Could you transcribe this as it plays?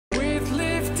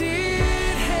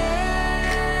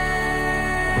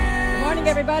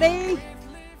morning, everybody.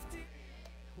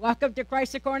 Welcome to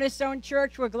Christ the Cornerstone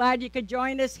Church. We're glad you could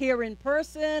join us here in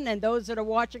person, and those that are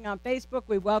watching on Facebook,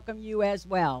 we welcome you as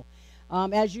well.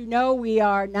 As you know, we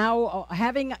are now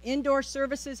having indoor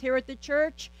services here at the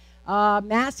church,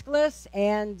 maskless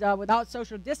and without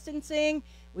social distancing.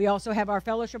 We also have our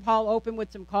fellowship hall open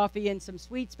with some coffee and some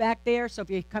sweets back there. So if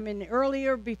you come in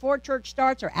earlier before church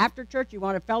starts or after church, you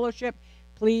want a fellowship,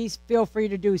 please feel free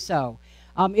to do so.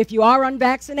 If you are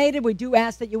unvaccinated, we do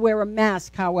ask that you wear a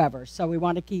mask, however. So we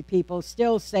want to keep people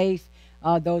still safe,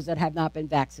 those that have not been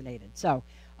vaccinated. So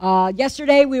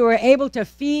yesterday we were able to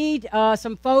feed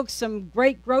some folks some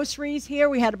great groceries here.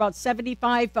 We had about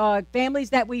 75 families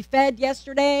that we fed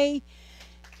yesterday.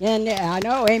 And I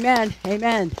know, amen,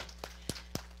 amen.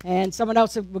 And someone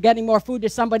else, we're getting more food to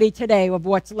somebody today of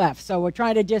what's left. So we're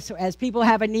trying to just, as people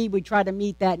have a need, we try to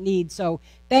meet that need. So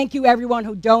thank you, everyone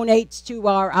who donates to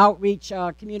our outreach,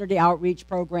 community outreach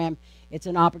program. It's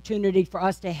an opportunity for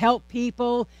us to help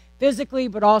people physically,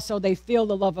 but also they feel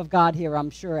the love of God here,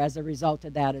 I'm sure, as a result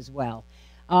of that as well.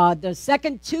 The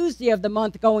second Tuesday of the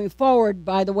month going forward,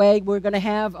 by the way, we're going to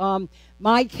have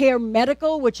My Care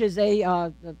Medical, which is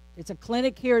it's a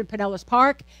clinic here in Pinellas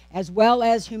Park, as well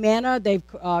as Humana. They've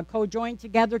co-joined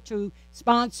together to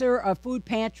sponsor a food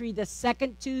pantry the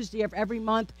second Tuesday of every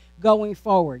month going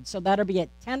forward. So that'll be at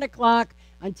 10 o'clock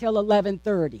until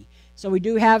 11:30. So we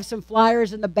do have some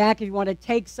flyers in the back if you want to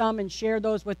take some and share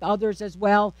those with others as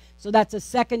well. So that's a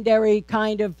secondary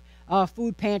kind of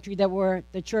food pantry that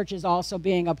the church is also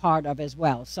being a part of as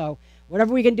well. So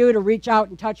whatever we can do to reach out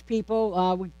and touch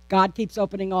people, God keeps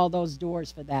opening all those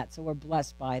doors for that. So we're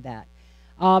blessed by that.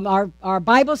 Our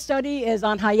Bible study is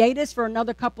on hiatus for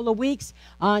another couple of weeks.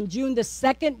 On June the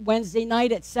 2nd, Wednesday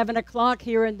night at 7 o'clock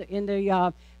here in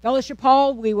the fellowship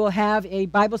hall, we will have a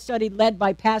Bible study led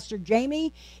by Pastor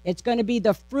Jamie. It's going to be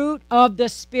the fruit of the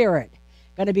Spirit.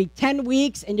 Going to be 10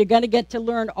 weeks, and you're going to get to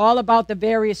learn all about the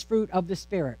various fruit of the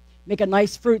Spirit. Make a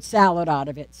nice fruit salad out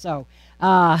of it, so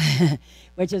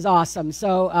which is awesome.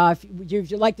 So if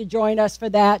you'd like to join us for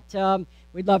that,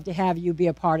 we'd love to have you be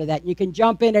a part of that. You can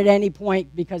jump in at any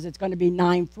point because it's going to be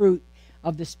 9 fruit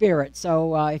of the Spirit.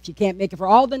 So if you can't make it for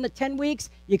all the 10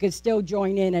 weeks, you can still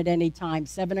join in at any time,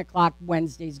 7 o'clock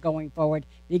Wednesdays going forward,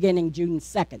 beginning June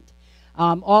 2nd.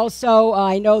 Also,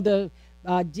 I know the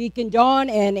Deacon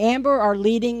Dawn and Amber are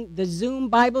leading the Zoom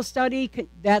Bible study.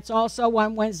 That's also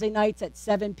on Wednesday nights at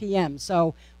 7 p.m.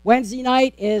 So Wednesday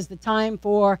night is the time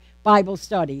for Bible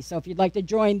study. So if you'd like to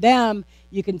join them,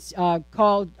 you can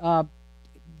call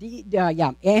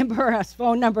Amber's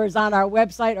phone number is on our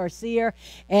website, or see her,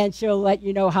 and she'll let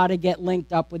you know how to get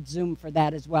linked up with Zoom for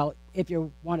that as well, if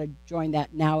you want to join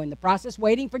that now in the process,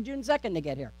 waiting for June 2nd to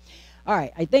get here. All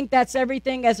right, I think that's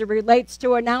everything as it relates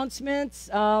to announcements.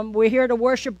 We're here to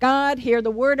worship God, hear the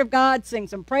Word of God, sing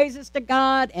some praises to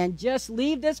God, and just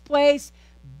leave this place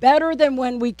better than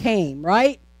when we came,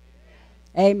 right?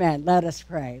 Amen. Let us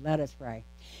pray. Let us pray.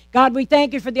 God, we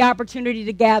thank you for the opportunity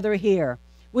to gather here.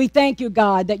 We thank you,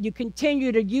 God, that you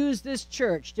continue to use this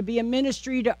church to be a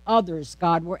ministry to others,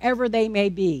 God, wherever they may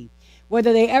be.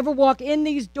 Whether they ever walk in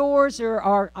these doors or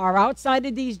are outside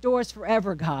of these doors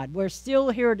forever, God, we're still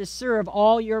here to serve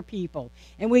all your people.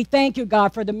 And we thank you,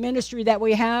 God, for the ministry that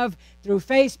we have through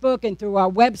Facebook and through our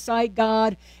website,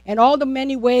 God, and all the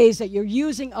many ways that you're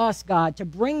using us, God, to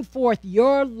bring forth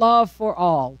your love for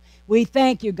all. We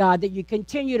thank you, God, that you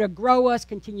continue to grow us,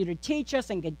 continue to teach us,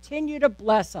 and continue to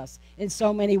bless us in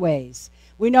so many ways.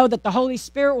 We know that the Holy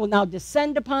Spirit will now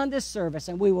descend upon this service,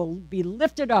 and we will be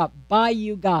lifted up by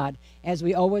you, God, as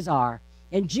we always are.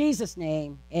 In Jesus'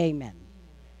 name, amen.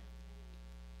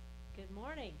 Good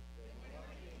morning.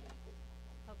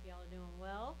 Hope y'all are doing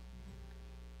well.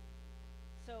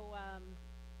 So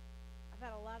I've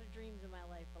had a lot of dreams in my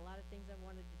life, a lot of things I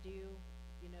wanted to do.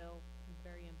 You know, I'm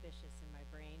very ambitious in my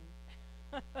brain.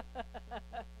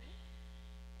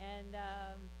 And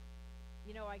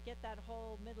you know, I get that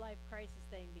whole midlife crisis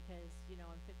thing because, you know,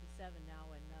 I'm 57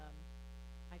 now, and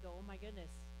I go, oh my goodness,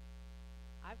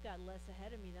 I've got less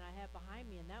ahead of me than I have behind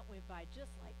me, and that went by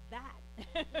just like that.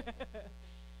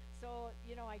 So,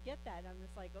 you know, I get that. I'm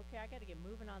just like, okay, I got to get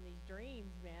moving on these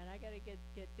dreams, man. I got to get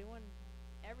doing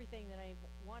everything that I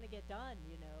want to get done,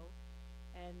 you know.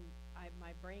 And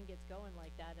my brain gets going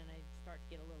like that, and I start to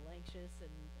get a little anxious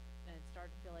and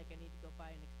start to feel like I need to go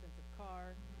buy an expensive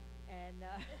car. And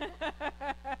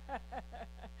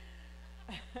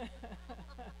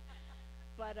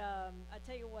but I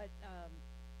tell you what,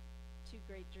 2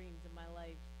 great dreams in my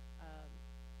life,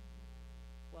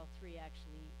 well, 3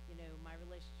 actually. You know, my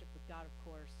relationship with God, of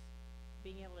course,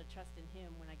 being able to trust in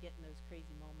him when I get in those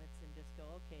crazy moments and just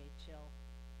go, okay, chill,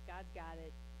 God's got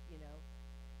it, you know,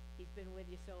 he's been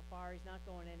with you so far. He's not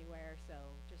going anywhere. So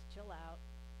just chill out.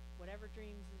 Whatever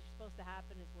dreams are supposed to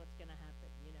happen is what's going to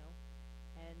happen, you know.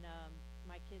 And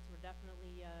my kids were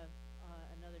definitely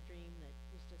another dream that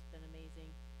has just been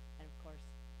amazing. And of course,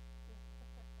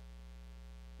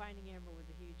 finding Amber was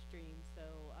a huge dream.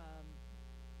 So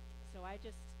so I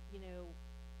just, you know,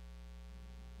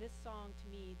 this song to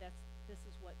me, this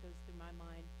is what goes through my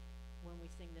mind when we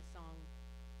sing this song,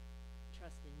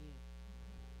 Trust in You.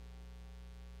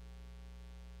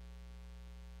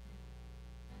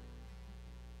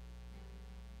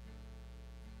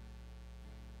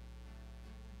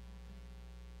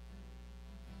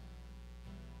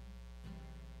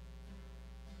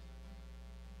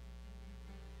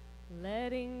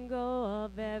 Letting go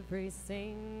of every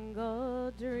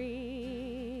single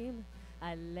dream,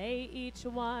 I lay each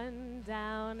one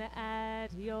down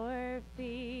at your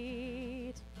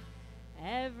feet.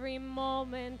 Every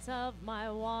moment of my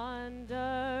wandering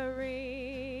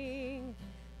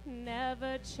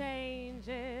never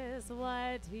changes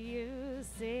what you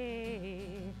see.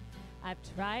 I've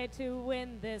tried to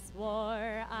win this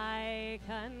war, I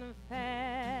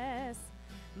confess.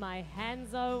 My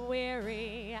hands are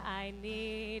weary, I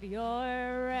need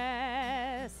your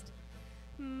rest.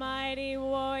 Mighty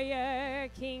warrior,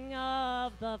 king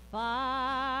of the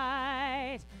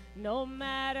fight. No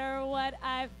matter what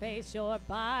I face, you're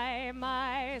by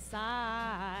my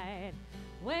side.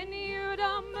 When you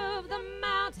don't move the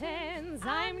mountains,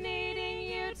 I'm needing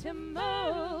you to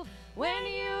move. When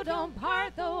you don't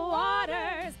part the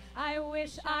waters, I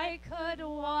wish I could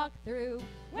walk through.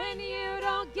 When you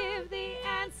don't give the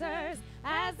answers,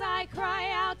 as I cry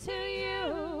out to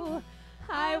you,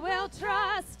 I will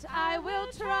trust, I will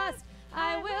trust,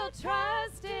 I will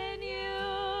trust in you.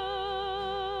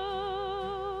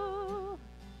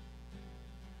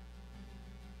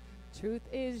 Truth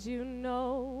is, you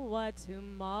know what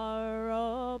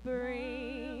tomorrow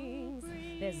brings.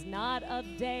 There's not a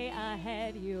day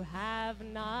ahead you have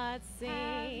not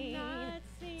seen.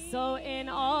 So in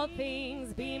all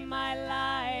things be my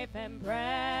life and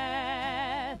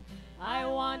breath. I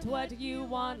want what you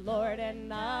want, Lord, and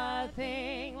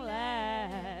nothing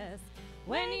less.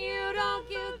 When you don't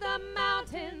give the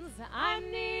mountains,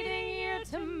 I'm needing you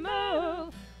to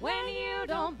move. When you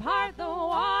don't part the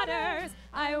waters,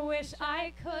 I wish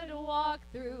I could walk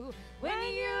through. When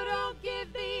you don't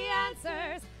give the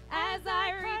answers, as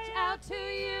I reach out to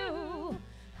you,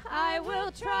 I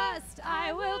will trust,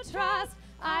 I will trust,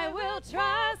 I will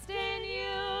trust in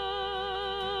you.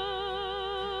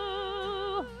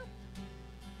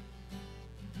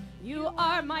 You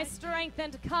are my strength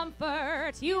and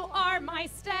comfort. You are my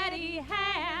steady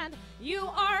hand. You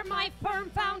are my firm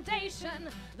foundation,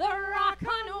 the rock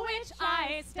on which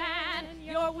I stand.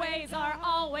 Your ways are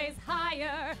always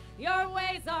higher. Your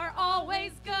ways are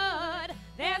always good.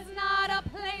 There's not a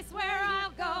place where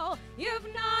I'll go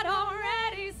you've not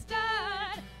already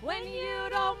stood. When you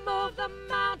don't move the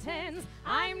mountains,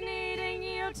 I'm needing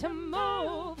you to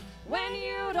move. When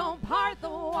you don't part the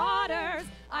waters,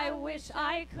 I wish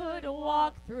I could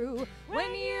walk through.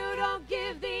 When you don't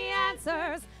give the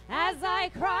answers, as I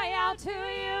cry out to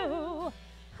you,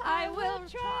 I will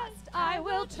trust, I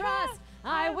will trust,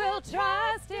 I will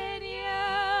trust in you.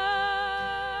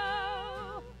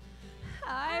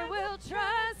 I will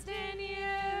trust in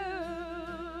you.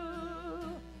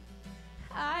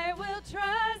 I will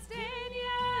trust in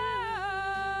you.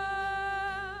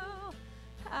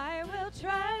 I will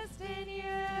trust in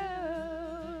you.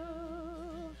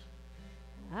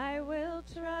 I will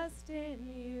trust in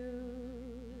you.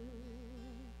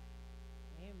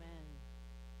 Amen.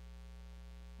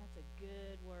 That's a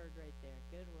good word right there.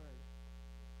 Good word.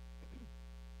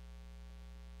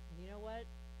 And you know what?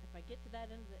 If I get to that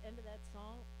end of that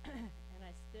song and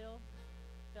I still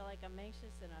feel like I'm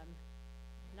anxious and I'm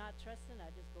not trusting,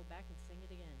 I just go back and sing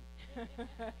it again.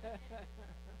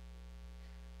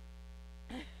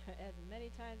 As many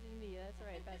times as you need. That's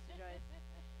right, Pastor Joyce.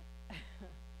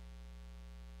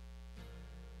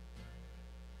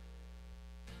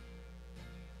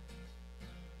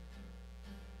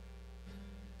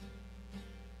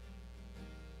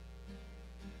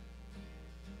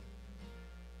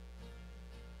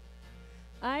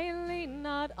 I lean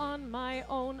not on my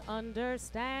own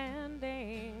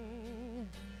understanding.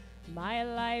 My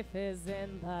life is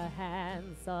in the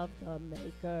hands of the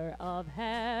maker of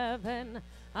heaven.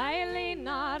 I lean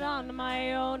not on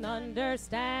my own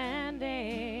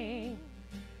understanding.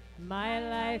 My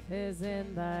life is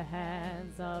in the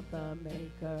hands of the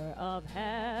maker of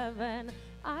heaven.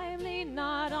 I lean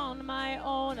not on my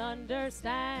own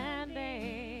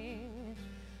understanding.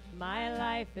 My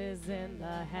life life is in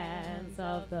the hands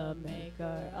of the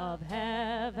maker of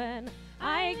heaven.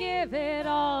 I give it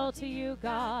all to you,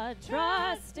 God,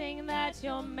 trusting that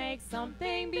you'll make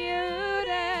something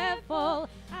beautiful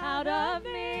out of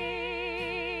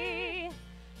me.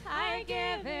 I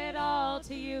give it all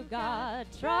to you, God,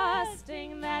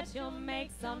 trusting that you'll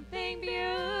make something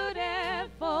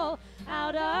beautiful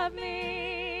out of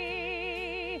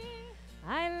me.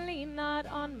 I lean not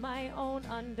on my own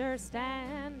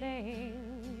understanding.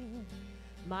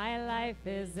 My life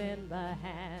is in the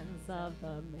hands of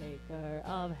the maker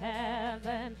of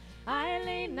heaven. I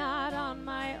lean not on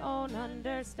my own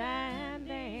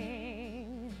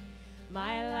understanding.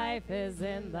 My life is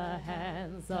in the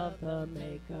hands of the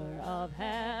maker of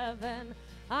heaven.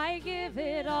 I give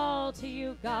it all to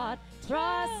you, God,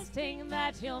 trusting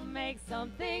that you'll make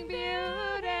something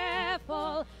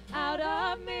beautiful out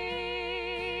of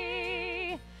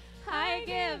me. I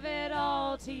give it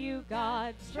all to you,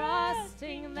 God,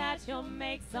 trusting that you'll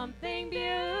make something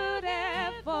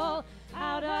beautiful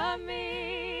out of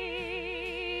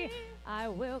me. I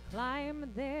will climb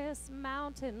this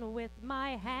mountain with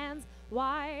my hands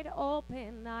wide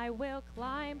open. I will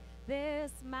climb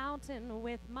this mountain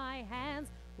with my hands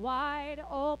wide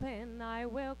open. I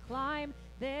will climb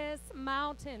this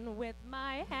mountain with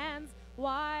my hands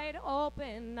wide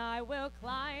open. I will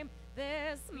climb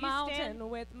this mountain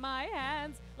with my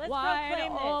hands wide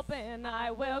open.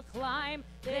 I will climb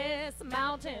this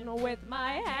mountain with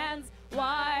my hands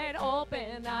wide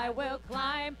open. I will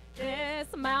climb this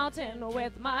mountain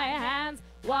with my hands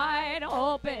wide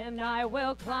open. I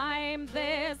will climb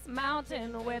this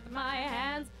mountain with my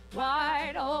hands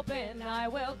wide open. I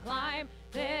will climb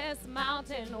this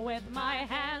mountain with my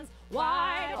hands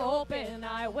wide open.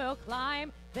 I will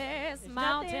climb this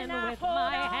mountain with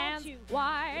my hands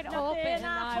wide open.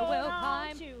 I will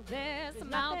climb this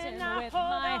mountain with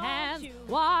my hands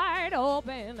wide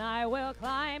open. I will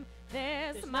climb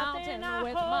this mountain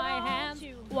with my hands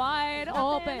wide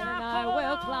open. I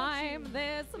will climb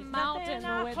this mountain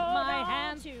with my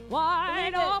hands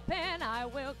wide open. I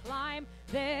will climb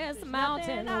this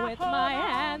mountain with my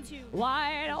hands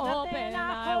wide open.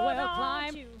 I will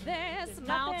climb this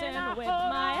mountain with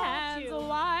my hands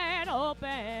wide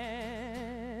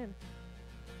open.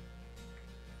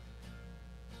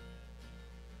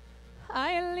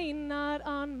 I lean not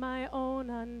on my own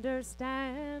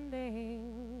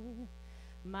understanding.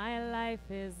 My life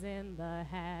is in the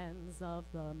hands of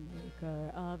the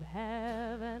maker of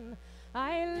heaven.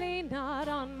 I lean not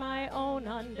on my own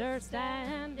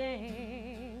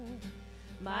understanding.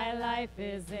 My life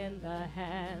is in the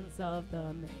hands of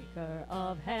the maker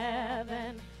of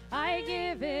heaven. I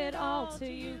give it all to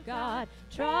you, God,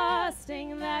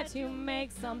 trusting that you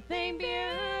make something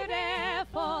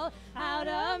beautiful out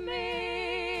of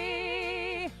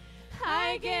me.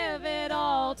 I give it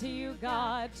all to you,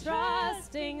 God,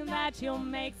 trusting that you'll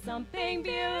make something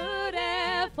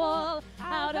beautiful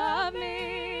out of me.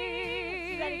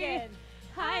 Say that again.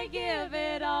 I give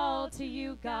it all to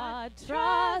you, God,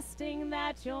 trusting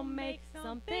that you'll make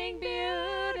something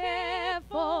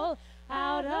beautiful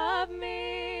out of me.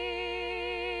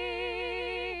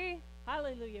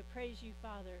 Hallelujah. Praise you,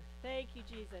 Father. Thank you,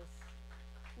 Jesus.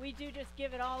 We do just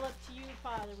give it all up to you,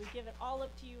 Father. We give it all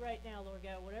up to you right now, Lord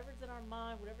God. Whatever's in our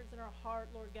mind, whatever's in our heart,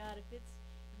 Lord God, if it's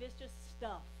just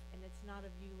stuff and it's not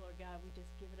of you, Lord God, we just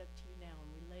give it up to you now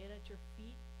and we lay it at your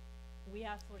feet. We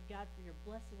ask, Lord God, for your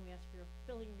blessing. We ask for your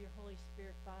filling of your Holy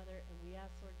Spirit, Father. And we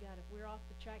ask, Lord God, if we're off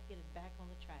the track, get us back on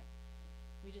the track.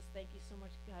 We just thank you so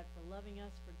much, God, for loving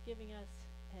us, for giving us,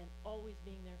 and always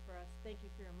being there for us. Thank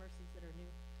you for your mercies that are new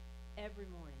every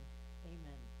morning.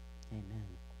 Amen. Amen.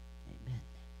 Amen.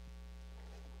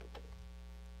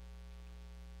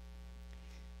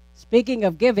 Speaking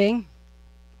of giving,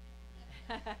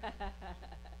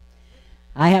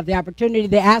 I have the opportunity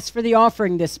to ask for the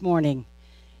offering this morning.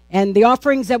 And the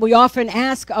offerings that we often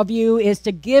ask of you is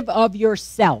to give of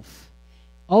yourself.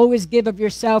 Always give of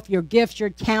yourself, your gifts, your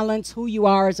talents, who you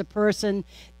are as a person.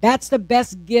 That's the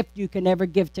best gift you can ever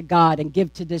give to God and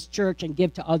give to this church and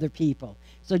give to other people.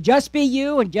 So just be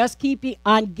you and just keep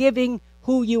on giving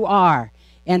who you are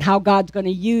and how God's going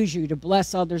to use you to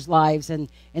bless others' lives and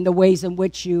in the ways in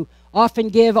which you often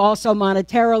give also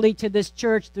monetarily to this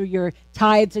church through your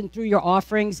tithes and through your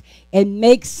offerings, and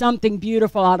make something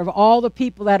beautiful out of all the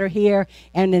people that are here,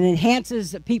 and it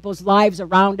enhances people's lives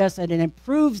around us, and it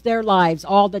improves their lives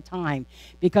all the time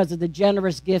because of the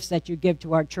generous gifts that you give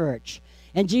to our church.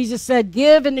 And Jesus said,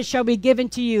 give and it shall be given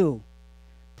to you.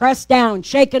 Pressed down,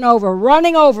 shaken over,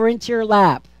 running over into your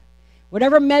lap.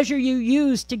 Whatever measure you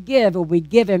use to give will be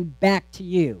given back to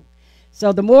you.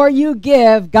 So the more you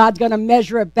give, God's going to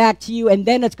measure it back to you, and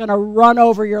then it's going to run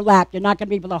over your lap. You're not going to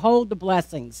be able to hold the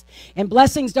blessings. And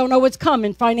blessings don't always come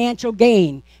in financial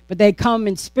gain, but they come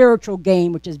in spiritual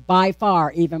gain, which is by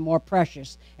far even more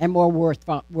precious and more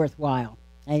worthwhile.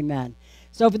 Amen.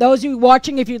 So for those of you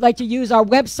watching, if you'd like to use our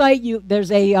website,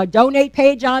 there's a donate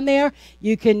page on there.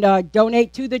 You can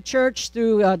donate to the church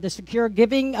through the secure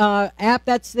giving app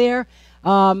that's there.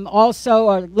 Also,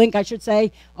 a link, I should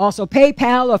say. Also,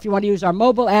 PayPal, or if you want to use our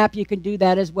mobile app, you can do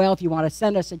that as well. If you want to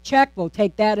send us a check, we'll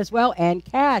take that as well. And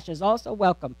cash is also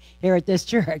welcome here at this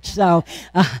church. So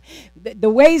the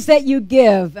ways that you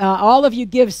give, all of you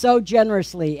give so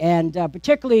generously, and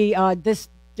particularly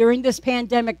during this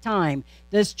pandemic time,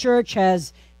 this church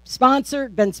has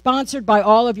been sponsored by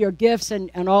all of your gifts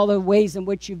and all the ways in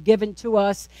which you've given to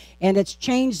us, and it's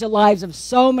changed the lives of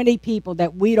so many people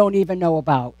that we don't even know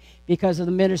about because of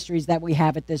the ministries that we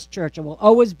have at this church, and will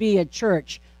always be a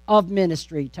church of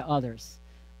ministry to others.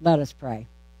 Let us pray.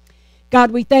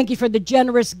 God, we thank you for the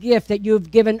generous gift that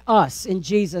you've given us in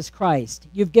Jesus Christ.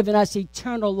 You've given us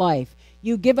eternal life.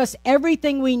 You give us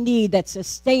everything we need that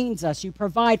sustains us. You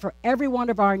provide for every one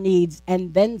of our needs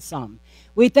and then some.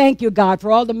 We thank you, God,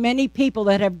 for all the many people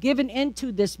that have given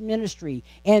into this ministry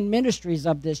and ministries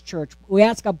of this church. We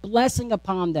ask a blessing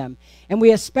upon them. And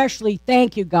we especially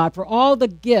thank you, God, for all the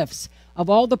gifts of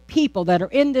all the people that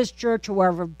are in this church, who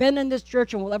have ever been in this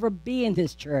church and will ever be in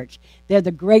this church. They're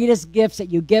the greatest gifts that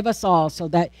you give us all, so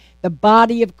that the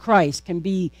body of Christ can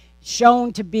be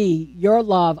shown to be your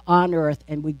love on earth.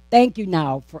 And we thank you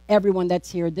now for everyone that's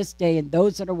here this day and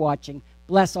those that are watching.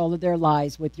 Bless all of their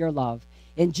lives with your love.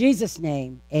 In Jesus'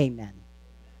 name, amen.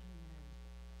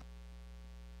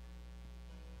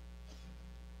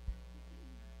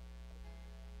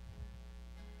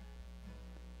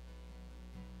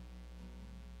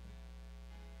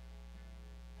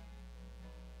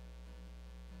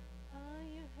 Are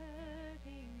you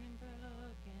hurting and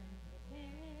broken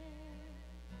within?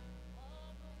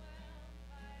 Overwhelmed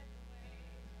by the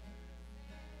weight of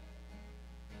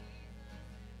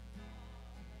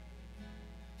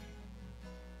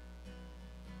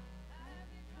have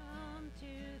you come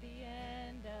to the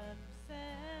end of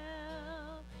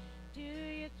yourself? Do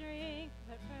you drink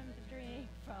but from the drink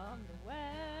from the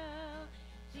well?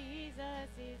 Jesus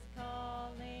is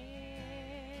calling.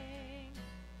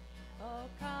 Oh,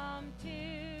 come to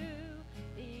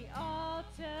the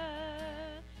altar.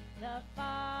 The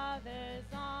Father's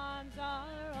arms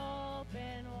are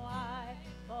open wide.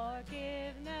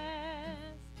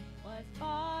 Forgiveness was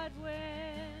bought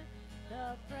with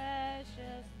the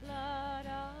precious blood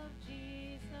of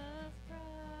Jesus Christ.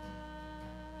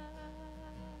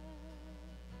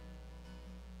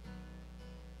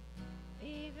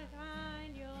 Leave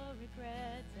behind your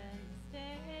regrets and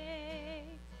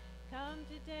mistakes. Come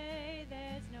today,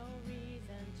 there's no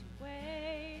reason to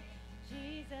wait.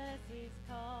 Jesus is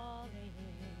calling.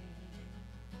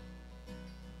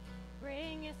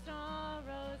 Bring your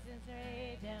sorrows and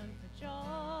trade them for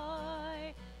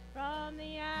joy. From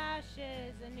the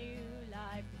ashes a new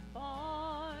life is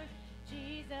born.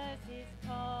 Jesus is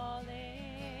calling.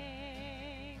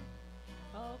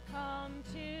 Oh, come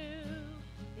to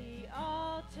the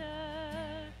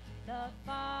altar. The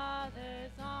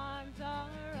Father's arms are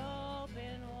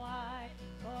open wide.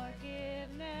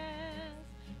 Forgiveness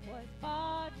was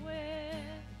bought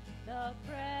with the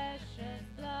precious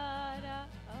blood of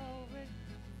our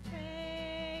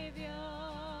Savior.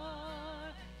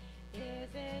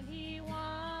 Isn't he wonderful?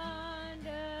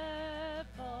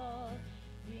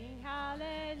 Sing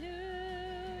hallelujah.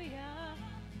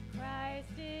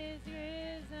 Christ is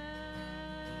risen.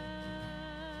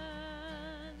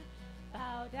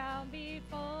 Bow down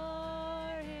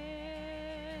before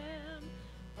him,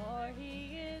 for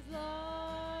he is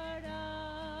Lord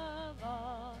of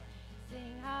all.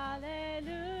 Sing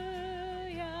hallelujah.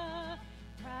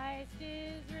 Christ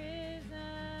is risen.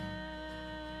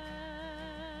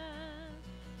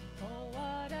 Oh,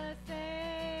 what a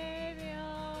Savior.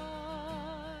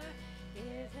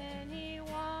 Isn't he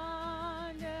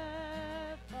wonderful?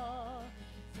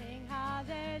 Sing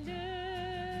hallelujah.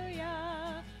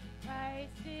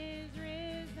 Christ is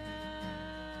risen.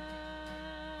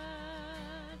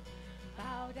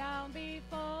 Bow down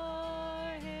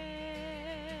before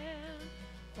him,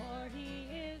 for he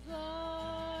is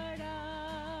Lord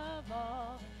of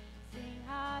all. Sing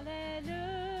hallelujah.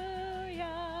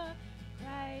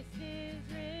 Christ is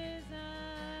risen.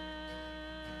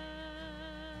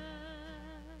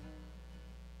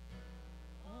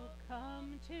 Oh,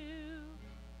 come to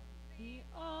the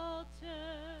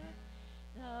altar.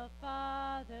 The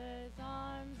Father's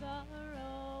arms are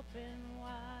open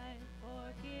wide.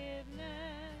 Forgiveness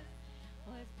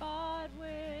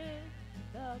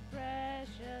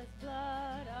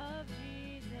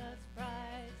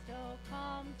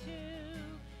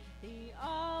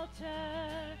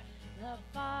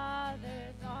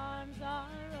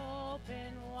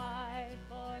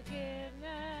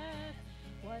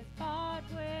was bought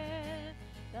with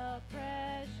the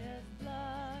precious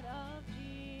blood of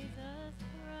Jesus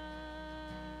Christ.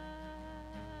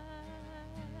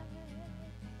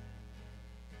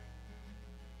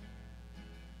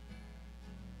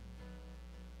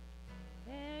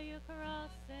 Bear your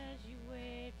cross as you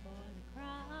wait for the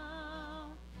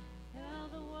crown. Tell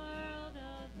the world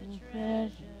of the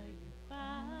treasure you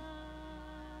found.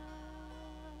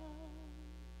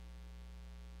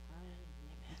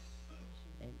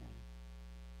 Amen.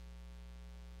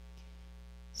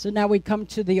 So now we come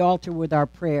to the altar with our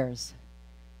prayers.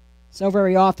 So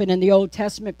very often in the Old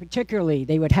Testament particularly,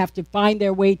 they would have to find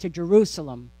their way to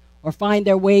Jerusalem or find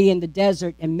their way in the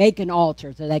desert and make an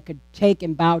altar so they could take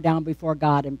and bow down before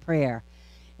God in prayer.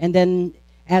 And then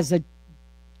as the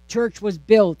church was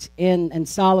built and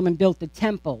Solomon built the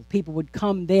temple, people would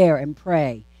come there and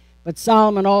pray. But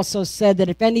Solomon also said that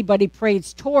if anybody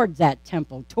prays towards that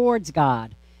temple, towards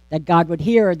God, that God would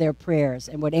hear their prayers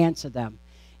and would answer them.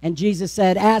 And Jesus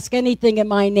said, ask anything in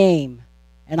my name,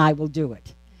 and I will do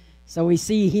it. So we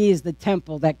see he is the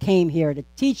temple that came here to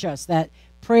teach us that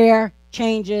prayer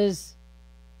changes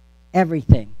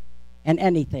everything and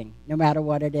anything, no matter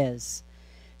what it is.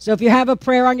 So if you have a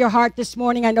prayer on your heart this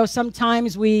morning, I know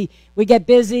sometimes we get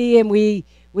busy and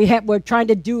we're trying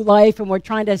to do life and we're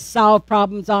trying to solve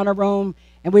problems on our own,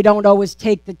 and we don't always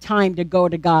take the time to go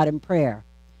to God in prayer.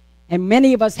 And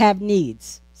many of us have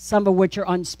needs, some of which are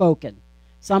unspoken,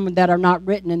 some that are not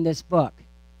written in this book.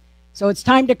 So it's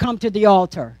time to come to the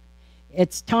altar.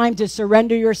 It's time to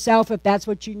surrender yourself if that's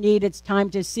what you need. It's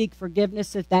time to seek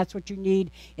forgiveness if that's what you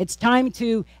need. It's time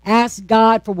to ask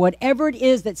God for whatever it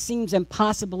is that seems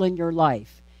impossible in your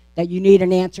life that you need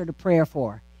an answer to prayer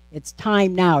for. It's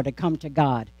time now to come to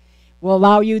God. We'll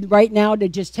allow you right now to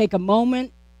just take a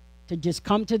moment to just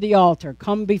come to the altar,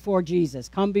 come before Jesus,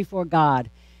 come before God,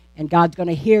 and God's going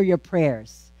to hear your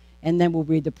prayers. And then we'll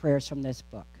read the prayers from this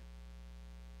book.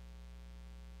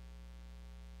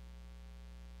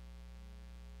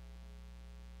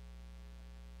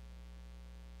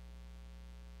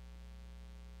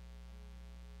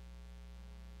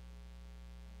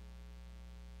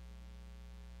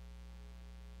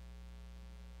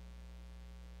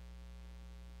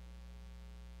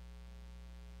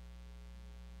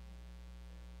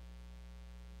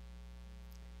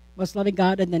 Most loving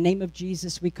God, in the name of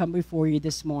Jesus, we come before you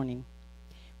this morning.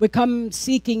 We come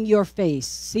seeking your face,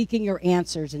 seeking your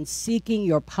answers, and seeking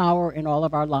your power in all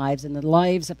of our lives and the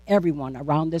lives of everyone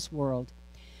around this world.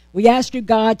 We ask you,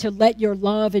 God, to let your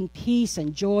love and peace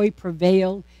and joy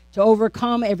prevail, to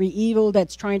overcome every evil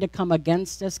that's trying to come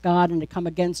against us, God, and to come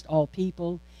against all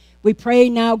people. We pray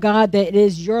now, God, that it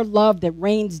is your love that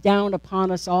rains down upon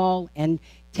us all, and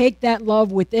take that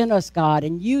love within us, God,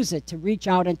 and use it to reach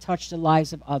out and touch the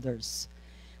lives of others.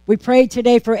 We pray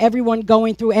today for everyone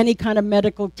going through any kind of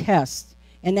medical test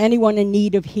and anyone in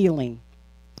need of healing.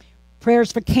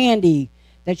 Prayers for Candy,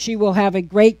 that she will have a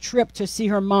great trip to see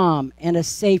her mom and a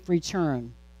safe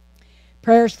return.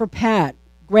 Prayers for Pat,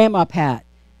 Grandma Pat,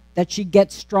 that she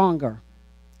gets stronger.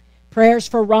 Prayers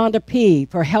for Rhonda P.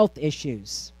 for health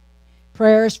issues.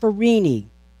 Prayers for Renee.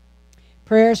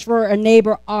 Prayers for a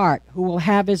neighbor, Art, who will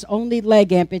have his only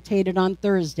leg amputated on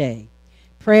Thursday.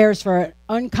 Prayers for an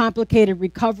uncomplicated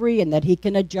recovery and that he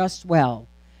can adjust well.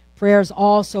 Prayers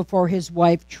also for his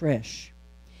wife, Trish.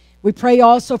 We pray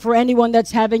also for anyone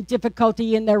that's having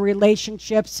difficulty in their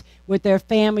relationships with their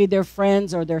family, their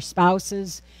friends, or their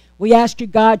spouses. We ask you,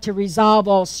 God, to resolve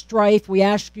all strife. We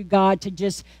ask you, God, to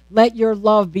just let your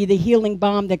love be the healing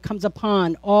balm that comes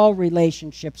upon all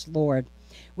relationships, Lord.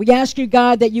 We ask you,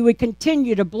 God, that you would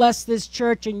continue to bless this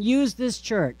church and use this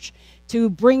church to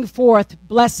bring forth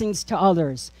blessings to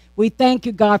others. We thank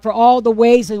you, God, for all the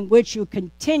ways in which you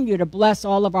continue to bless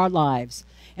all of our lives.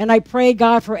 And I pray,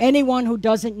 God, for anyone who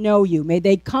doesn't know you, may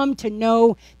they come to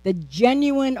know the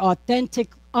genuine, authentic,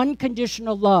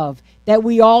 unconditional love that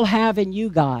we all have in you,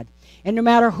 God. And no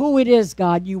matter who it is,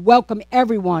 God, you welcome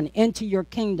everyone into your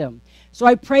kingdom. So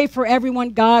I pray for everyone,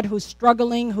 God, who's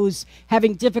struggling, who's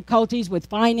having difficulties with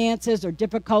finances or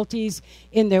difficulties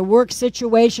in their work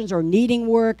situations or needing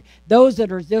work, those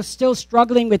that are still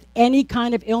struggling with any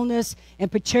kind of illness, and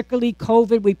particularly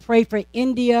COVID. We pray for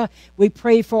India. We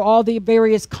pray for all the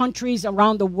various countries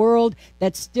around the world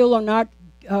that still are not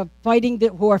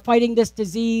who are fighting this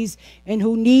disease and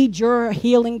who need your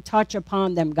healing touch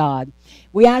upon them, God.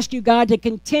 We ask you, God, to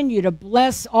continue to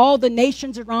bless all the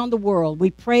nations around the world.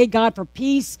 We pray, God, for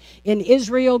peace in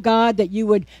Israel, God, that you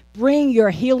would bring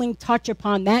your healing touch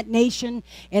upon that nation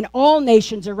and all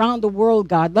nations around the world,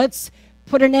 God. Let's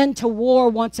put an end to war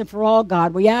once and for all,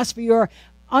 God. We ask for your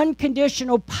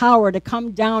unconditional power to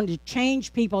come down to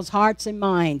change people's hearts and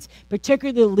minds,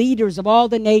 particularly the leaders of all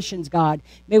the nations, God.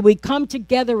 May we come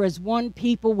together as one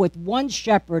people with one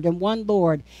shepherd and one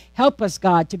Lord. Help us,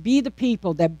 God, to be the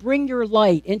people that bring your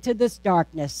light into this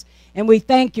darkness. And we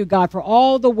thank you, God, for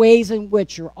all the ways in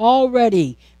which you're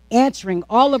already answering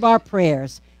all of our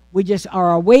prayers. We just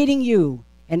are awaiting you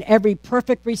and every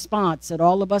perfect response that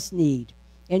all of us need.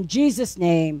 In Jesus'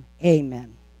 name,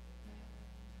 amen.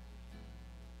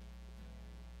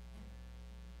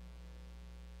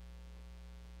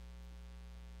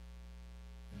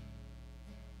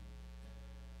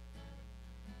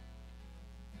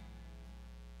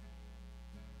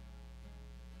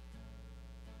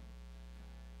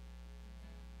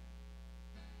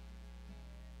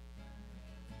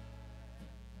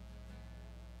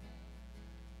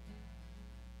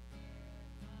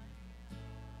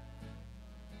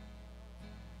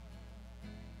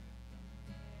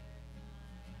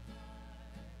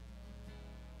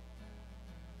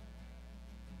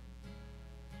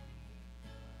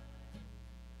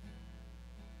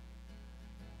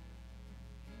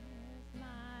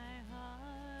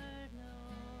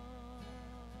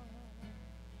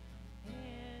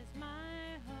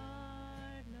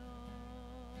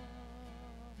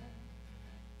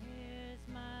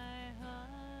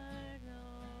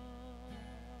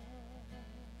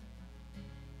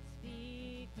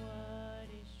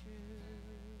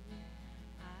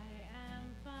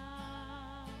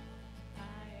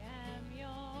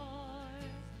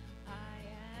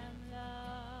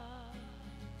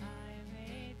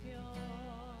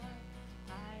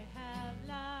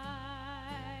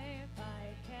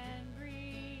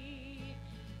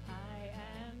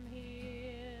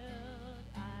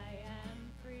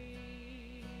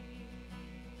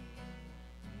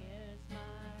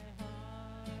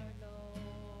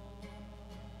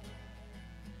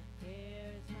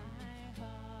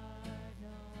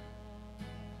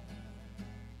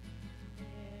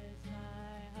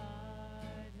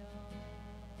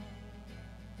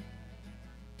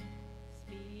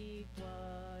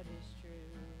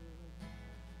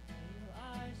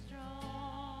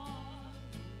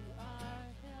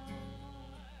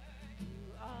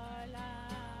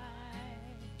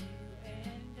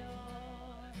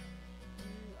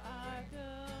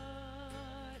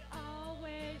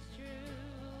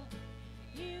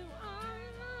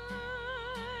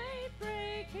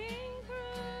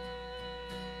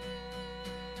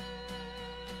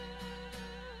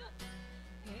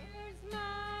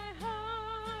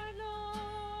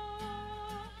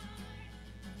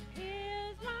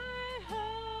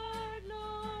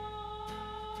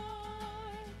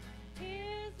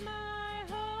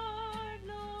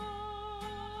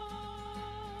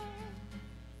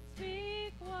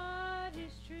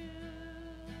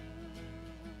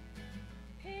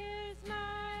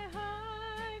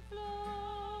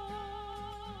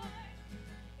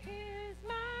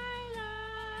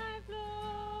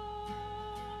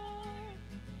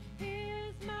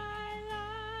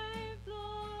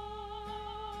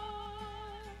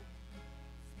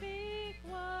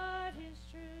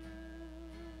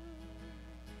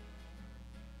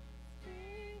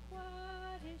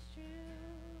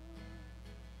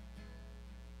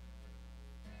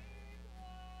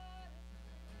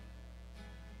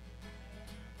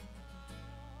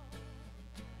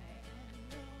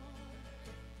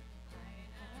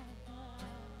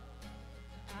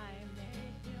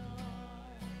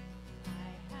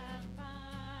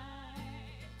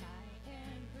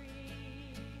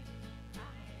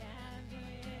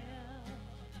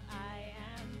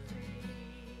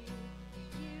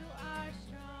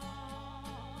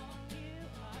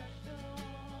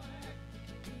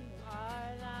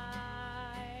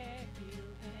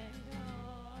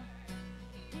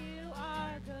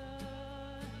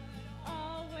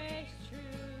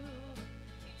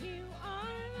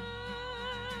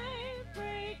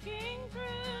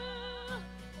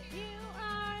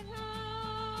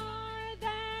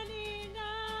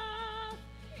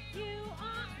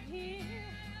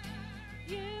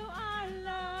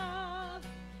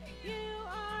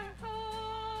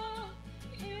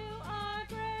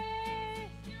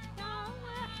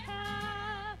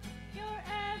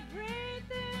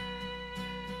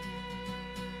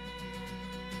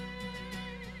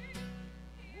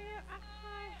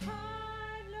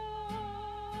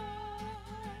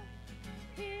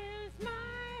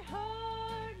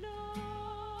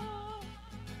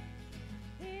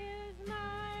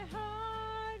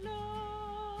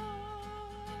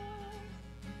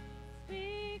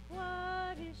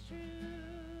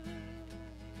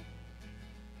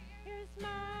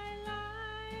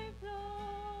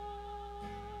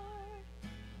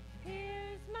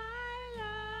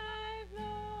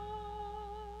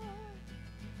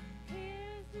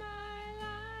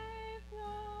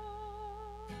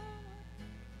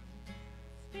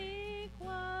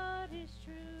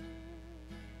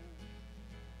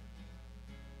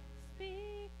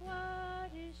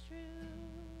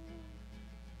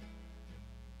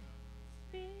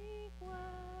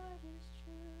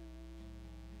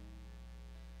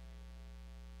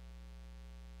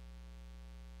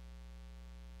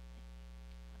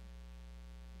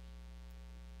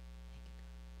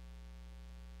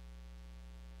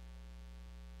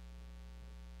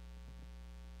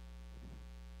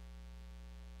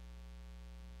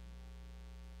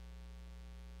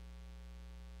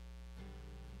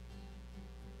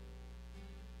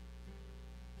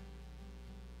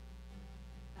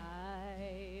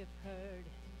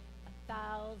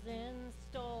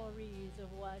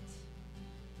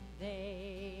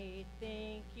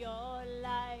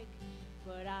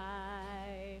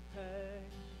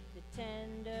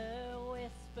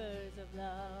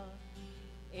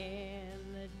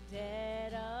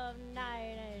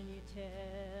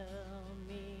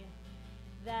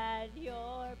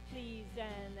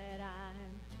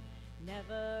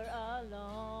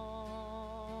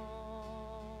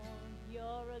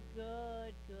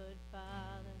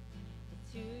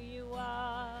 It's who you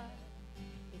are.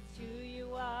 It's who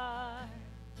you are.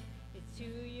 It's who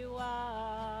you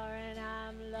are, and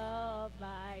I'm loved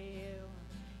by you.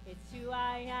 It's who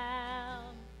I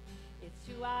am. It's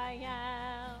who I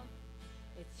am.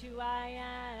 It's who I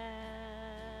am.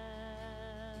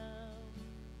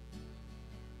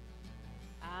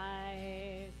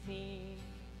 I've seen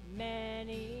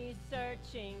many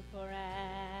searching for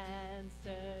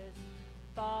answers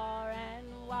far and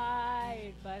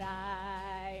wide, but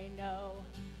I know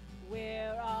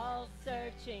we're all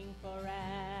searching for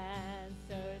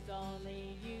answers.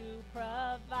 Only you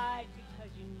provide,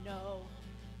 because you know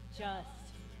just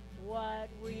what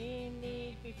we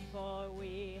need before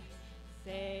we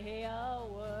say a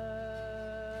word.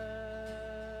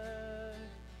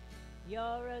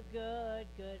 You're a good,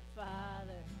 good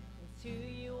Father. It's who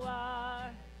you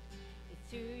are.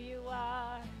 It's who you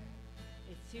are.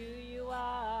 It's who you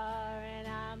are, and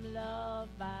I'm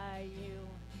loved by you.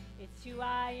 It's who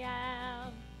I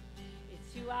am.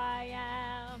 It's who I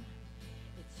am.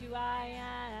 It's who I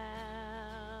am.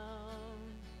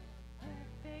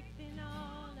 Perfect in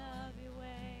all of your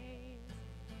ways.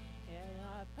 You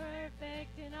are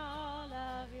perfect in all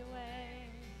of your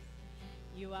ways.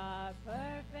 You are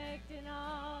perfect in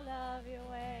all of your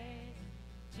ways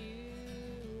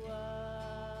to us.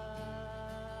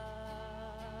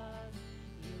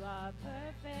 You are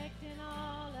perfect in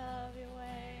all of your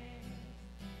ways.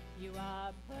 You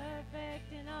are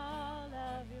perfect in all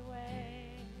of your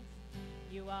ways.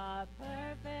 You are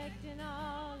perfect in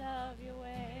all of your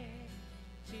ways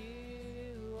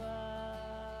to us.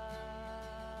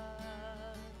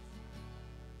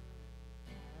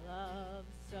 Love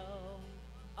so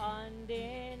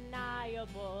undeniable,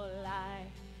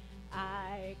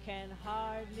 I can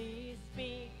hardly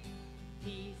speak.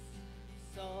 Peace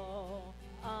so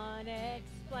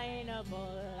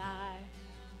unexplainable,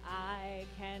 I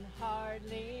can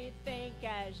hardly think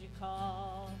as you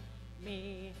call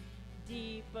me.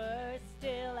 Deeper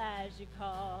still as you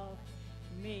call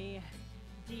me.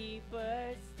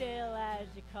 Deeper still as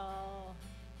you call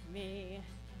me.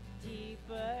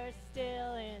 Deeper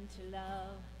still into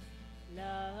love.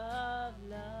 Love,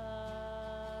 love.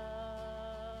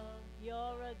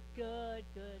 You're a good,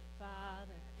 good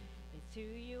Father. It's who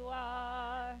you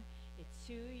are. It's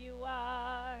who you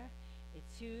are.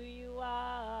 It's who you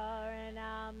are, and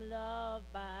I'm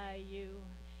loved by you.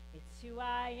 It's who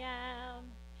I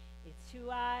am. It's who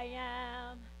I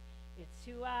am. It's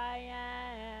who I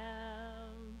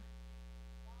am.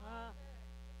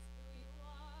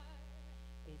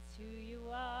 It's who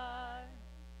you are.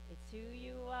 It's who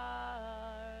you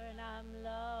are, and I'm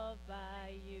loved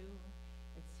by you.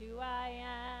 It's who I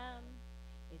am.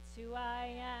 It's who I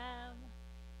am.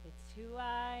 It's who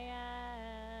I am.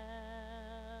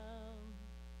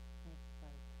 Thanks,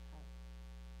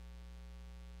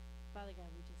 Father God,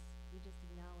 we just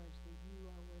acknowledge that you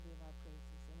are worthy of our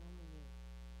praises, and only you.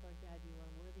 Lord God, you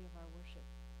are worthy of our worship.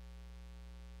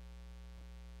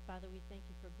 Father, we thank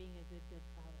you for being a good, good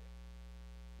Father.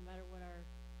 No matter what our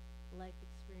life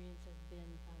experience has been,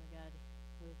 Father God,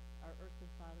 with our earthly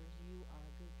fathers, you are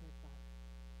a good, good Father.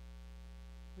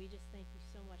 We just thank you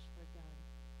so much, Lord God,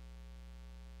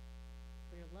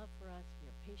 for your love for us, for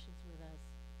your patience with us,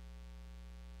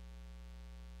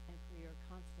 and for your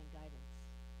constant guidance.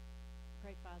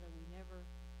 Pray, Father, we never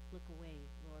look away,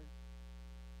 Lord.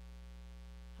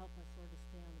 Help us, Lord, to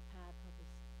stay on the path. Help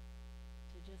us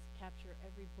to just capture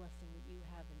every blessing that you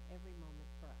have in every moment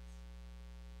for us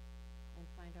and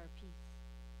find our peace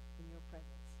in your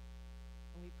presence.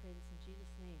 And we pray this in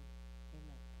Jesus' name.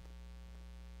 Amen.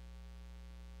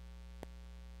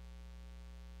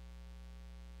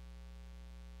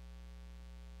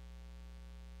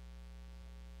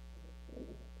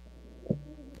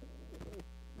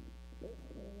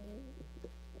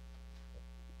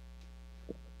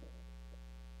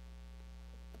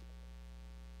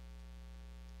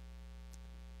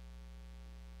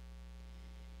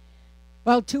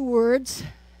 Well, 2 words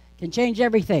can change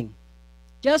everything.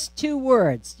 Just 2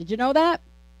 words. Did you know that?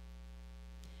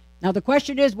 Now the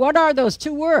question is, what are those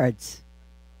 2 words?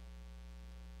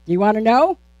 Do you want to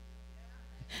know?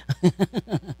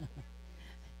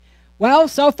 Well,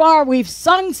 so far we've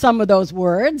sung some of those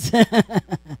words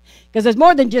because there's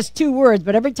more than just 2 words,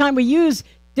 but every time we use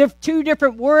 2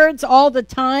 different words all the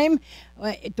time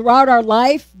throughout our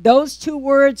life, those 2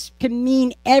 words can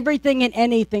mean everything and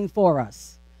anything for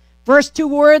us. First 2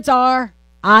 words are,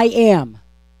 I am.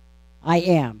 I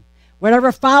am.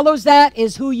 Whatever follows that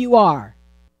is who you are,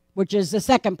 which is the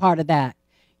second part of that.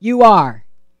 You are.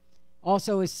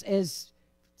 Also is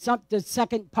the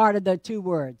second part of the 2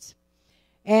 words.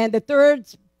 And the third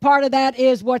part of that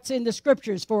is what's in the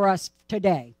scriptures for us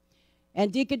today.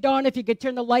 And Deacon Dawn, if you could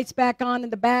turn the lights back on in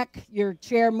the back, your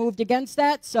chair moved against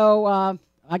that. So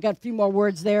I got a few more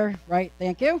words there, right?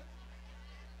 Thank you.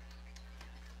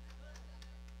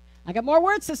 I got more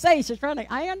words to say. She's trying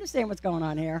to, I understand what's going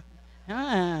on here.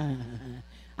 I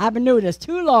haven't knew this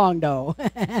too long, though.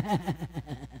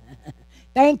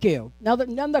 Thank you.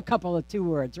 Another couple of 2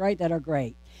 words, right, that are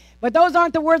great. But those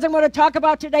aren't the words I'm going to talk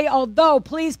about today, although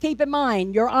please keep in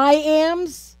mind your I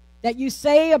ams that you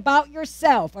say about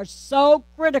yourself are so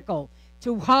critical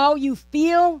to how you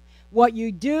feel, what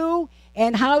you do,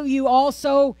 and how you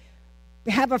also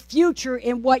have a future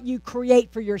in what you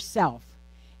create for yourself.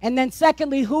 And then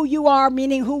secondly, who you are,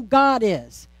 meaning who God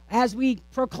is. As we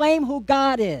proclaim who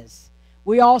God is,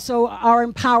 we also are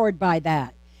empowered by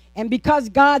that. And because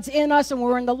God's in us and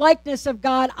we're in the likeness of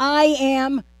God, I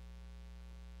am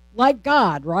like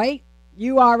God, right?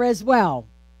 You are as well.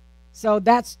 So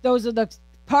those are the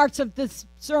parts of this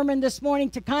sermon this morning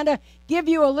to kind of give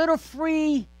you a little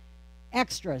free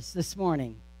extras this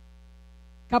morning.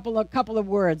 Couple of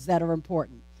words that are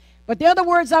important. But the other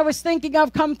words I was thinking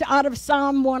of come out of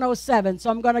Psalm 107, so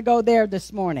I'm going to go there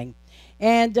this morning.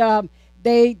 And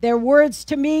they're words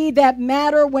to me that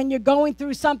matter when you're going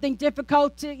through some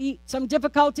difficulty,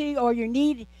 or you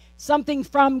need something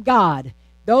from God.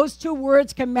 Those 2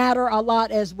 words can matter a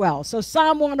lot as well. So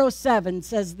Psalm 107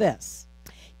 says this: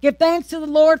 Give thanks to the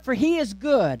Lord, for he is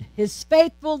good. His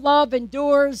faithful love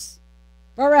endures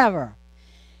forever.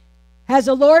 Has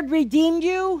the Lord redeemed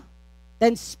you?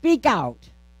 Then speak out.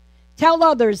 Tell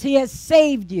others he has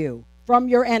saved you from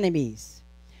your enemies.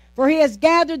 For he has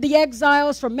gathered the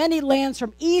exiles from many lands,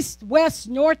 from east, west,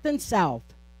 north, and south.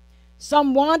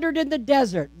 Some wandered in the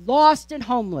desert, lost and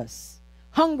homeless,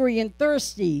 hungry and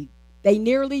thirsty. They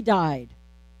nearly died.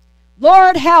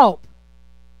 Lord, help,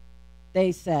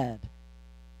 they said.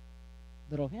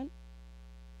 Little hint.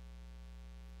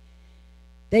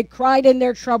 They cried in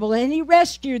their trouble, and he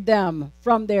rescued them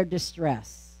from their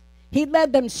distress. He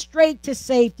led them straight to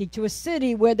safety, to a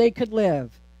city where they could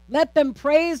live. Let them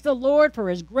praise the Lord for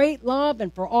his great love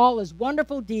and for all his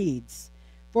wonderful deeds.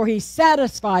 For he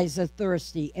satisfies the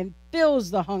thirsty and fills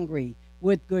the hungry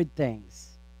with good things.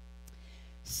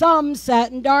 Some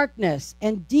sat in darkness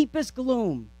and deepest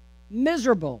gloom,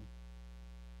 miserable,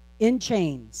 in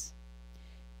chains.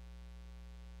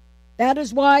 That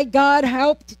is why God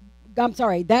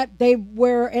that they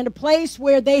were in a place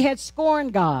where they had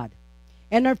scorned God.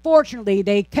 And unfortunately,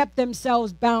 they kept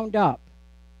themselves bound up.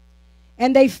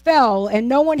 And they fell, and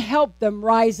no one helped them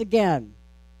rise again.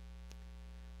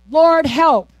 Lord,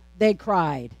 help, they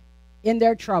cried in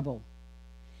their trouble.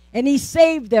 And he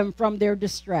saved them from their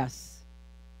distress.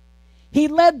 He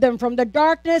led them from the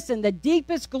darkness and the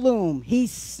deepest gloom. He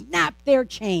snapped their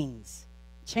chains.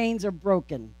 Chains are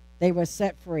broken. They were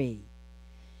set free.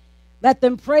 Let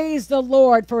them praise the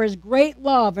Lord for his great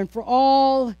love and for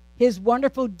all his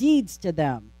wonderful deeds to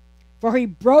them. For he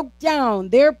broke down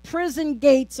their prison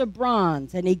gates of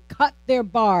bronze, and he cut their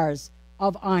bars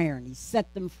of iron. He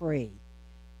set them free.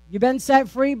 You've been set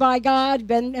free by God,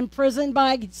 been imprisoned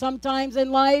by sometimes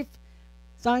in life.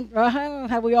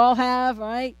 Have we all have,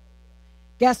 right?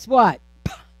 Guess what?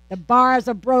 The bars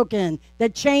are broken. The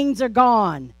chains are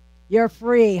gone. You're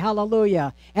free.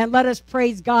 Hallelujah. And let us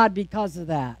praise God because of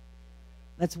that.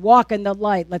 Let's walk in the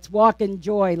light. Let's walk in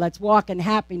joy. Let's walk in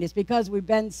happiness because we've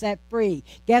been set free.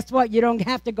 Guess what? You don't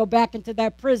have to go back into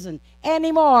that prison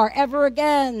anymore, ever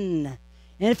again.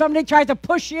 And if somebody tries to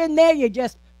push you in there, you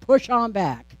just push on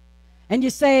back. And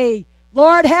you say,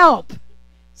 Lord, help.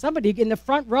 Somebody in the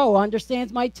front row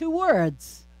understands my 2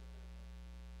 words.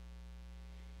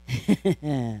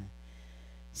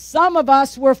 Some of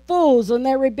us were fools in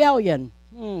their rebellion.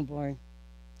 Oh, boy.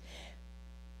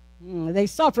 They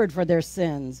suffered for their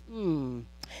sins.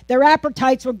 Their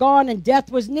appetites were gone and death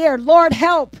was near. Lord,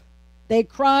 help! They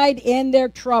cried in their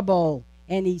trouble,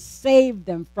 and he saved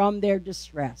them from their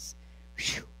distress.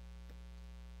 Whew.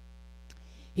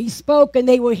 He spoke, and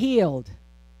they were healed,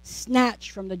 snatched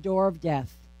from the door of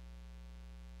death.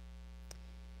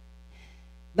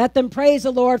 Let them praise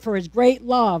the Lord for his great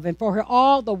love and for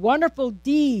all the wonderful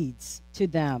deeds to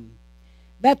them.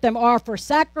 Let them offer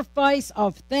sacrifice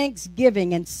of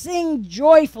thanksgiving and sing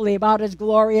joyfully about his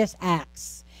glorious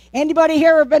acts. Anybody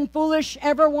here have been foolish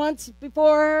ever once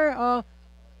before?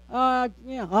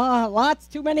 Lots,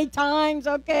 too many times.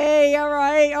 Okay, all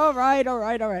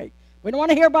right. We don't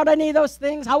want to hear about any of those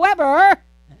things. However,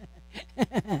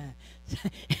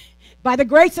 by the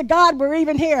grace of God, we're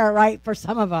even here, right, for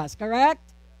some of us,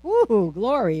 correct? Woo,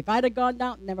 glory. If I'd have gone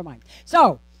down, never mind.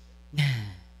 So,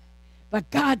 But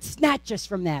God snatched us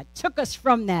from that, took us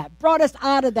from that, brought us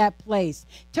out of that place,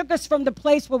 took us from the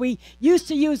place where we used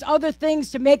to use other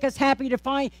things to make us happy,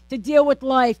 to deal with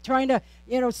life, trying to,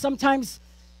 sometimes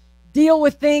deal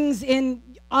with things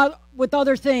with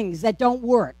other things that don't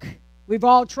work. We've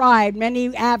all tried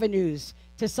many avenues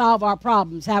to solve our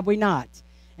problems, have we not?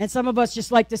 And some of us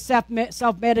just like to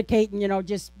self-medicate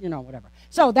and, whatever.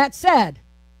 So that said,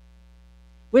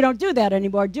 we don't do that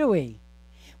anymore, do we?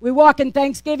 We walk in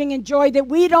thanksgiving and joy that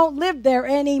we don't live there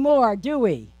anymore, do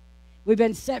we? We've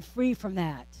been set free from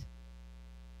that.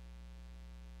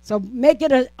 So make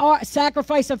it a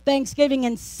sacrifice of thanksgiving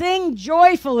and sing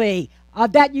joyfully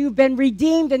that you've been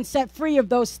redeemed and set free of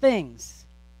those things,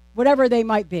 whatever they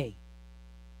might be.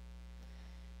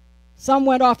 Some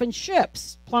went off in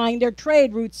ships, plying their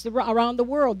trade routes around the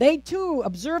world. They, too,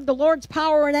 observed the Lord's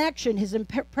power in action, his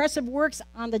impressive works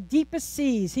on the deepest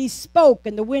seas. He spoke,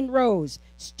 and the wind rose,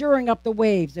 stirring up the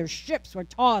waves. Their ships were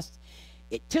tossed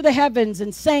to the heavens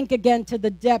and sank again to the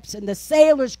depths, and the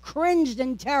sailors cringed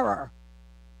in terror.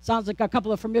 Sounds like a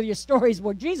couple of familiar stories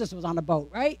where Jesus was on a boat,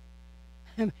 right?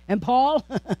 And Paul?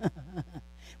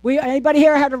 Anybody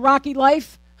here had a rocky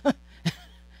life?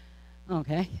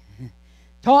 Okay.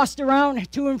 Tossed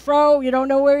around to and fro. You don't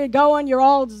know where you're going. You're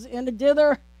all in a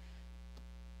dither.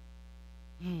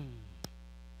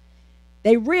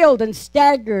 They reeled and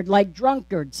staggered like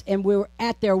drunkards and were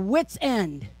at their wits'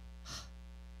 end.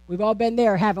 We've all been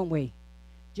there, haven't we?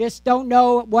 Just don't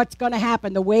know what's going to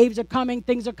happen. The waves are coming.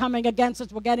 Things are coming against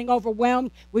us. We're getting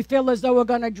overwhelmed. We feel as though we're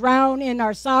going to drown in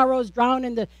our sorrows, drown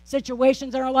in the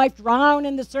situations in our life, drown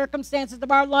in the circumstances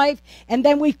of our life. And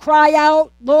then we cry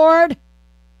out, Lord,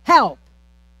 help.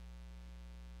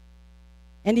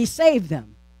 And he saved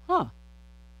them. Well,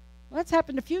 that's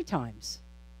happened a few times.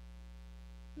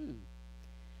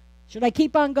 Should I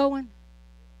keep on going?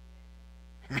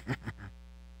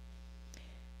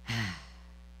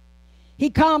 He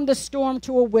calmed the storm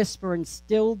to a whisper and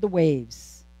stilled the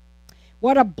waves.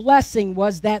 What a blessing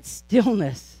was that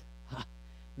stillness.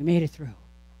 We made it through.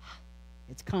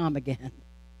 It's calm again.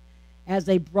 As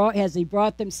he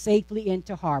brought them safely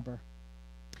into harbor.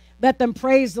 Let them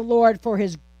praise the Lord for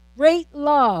his great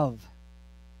love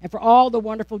and for all the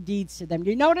wonderful deeds to them.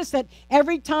 You notice that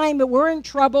every time that we're in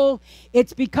trouble,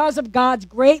 it's because of God's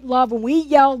great love. When we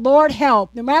yell, Lord,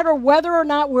 help, no matter whether or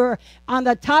not we're on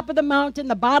the top of the mountain,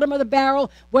 the bottom of the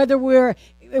barrel, whether we're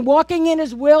walking in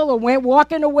his will or we're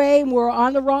walking away and we're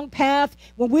on the wrong path,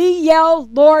 when we yell,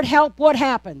 Lord, help, what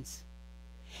happens?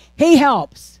 He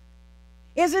helps.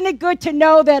 Isn't it good to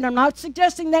know that? I'm not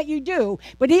suggesting that you do,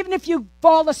 but even if you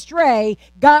fall astray,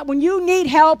 God, when you need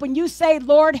help, when you say,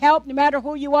 Lord, help, no matter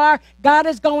who you are, God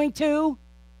is going to,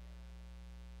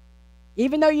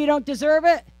 even though you don't deserve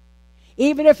it,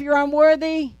 even if you're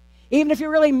unworthy, even if you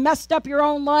really messed up your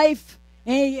own life.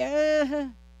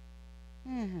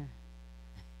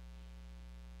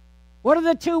 What are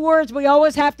the two words we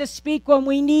always have to speak when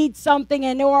we need something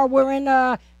and or we're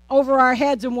in over our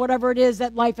heads and whatever it is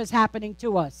that life is happening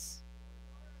to us?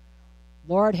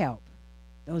 Lord, help.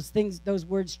 Those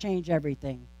words change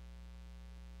everything.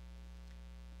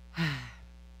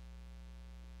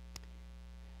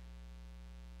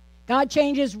 God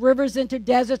changes rivers into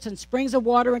deserts and springs of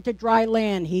water into dry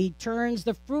land. He turns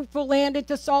the fruitful land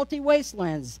into salty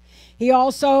wastelands. He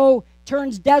also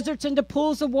turns deserts into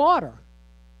pools of water.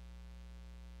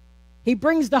 He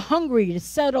brings the hungry to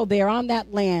settle there on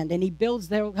that land, and he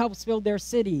helps build their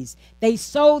cities. They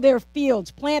sow their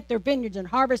fields, plant their vineyards, and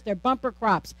harvest their bumper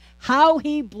crops. How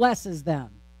he blesses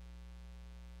them.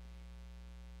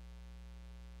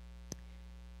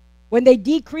 When they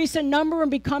decrease in number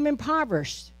and become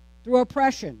impoverished through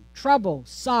oppression, trouble,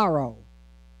 sorrow.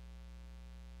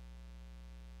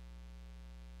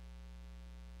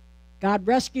 God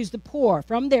rescues the poor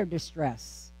from their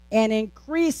distress and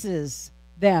increases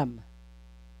them.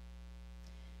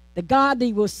 The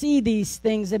godly will see these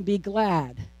things and be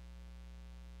glad.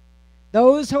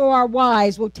 Those who are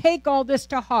wise will take all this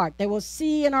to heart. They will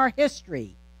see in our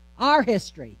history.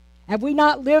 Have we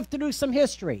not lived through some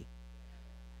history?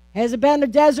 Has it been a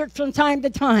desert from time to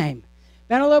time?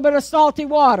 Been a little bit of salty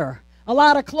water, a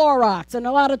lot of Clorox, and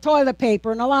a lot of toilet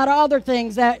paper, and a lot of other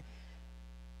things that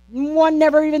one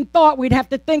never even thought we'd have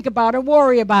to think about or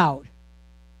worry about.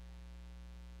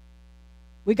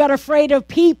 We got afraid of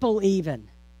people even.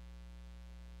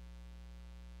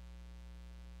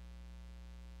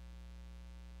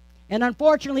 And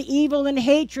unfortunately, evil and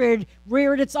hatred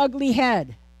reared its ugly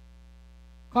head,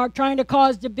 trying to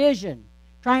cause division,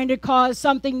 trying to cause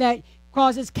something that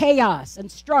causes chaos and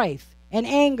strife and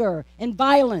anger and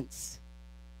violence.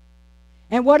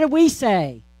 And what do we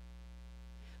say?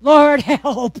 Lord,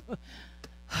 help.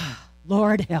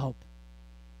 Lord, help.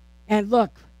 And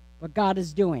look what God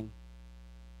is doing.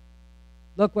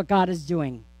 Look what God is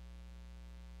doing.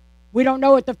 We don't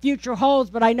know what the future holds,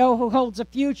 but I know who holds the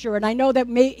future. And I know that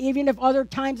even if other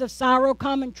times of sorrow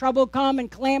come and trouble come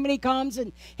and calamity comes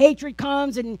and hatred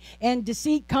comes and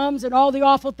deceit comes and all the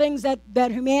awful things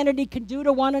that humanity can do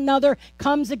to one another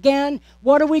comes again,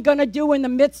 what are we going to do in the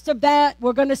midst of that?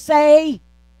 We're going to say,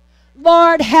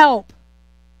 Lord, help.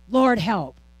 Lord,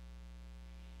 help.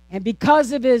 And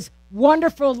because of his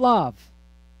wonderful love,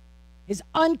 his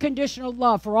unconditional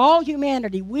love for all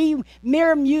humanity, we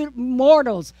mere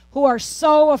mortals who are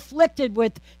so afflicted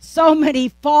with so many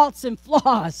faults and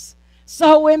flaws,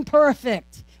 so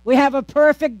imperfect. We have a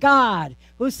perfect God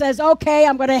who says, okay,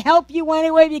 I'm going to help you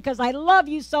anyway because I love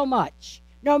you so much,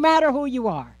 no matter who you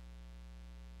are.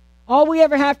 All we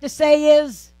ever have to say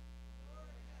is,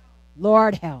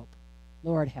 Lord, help.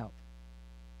 Lord, help.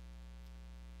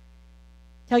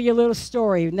 Tell you a little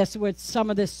story, and that's what some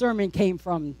of this sermon came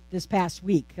from this past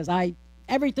week, because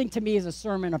everything to me is a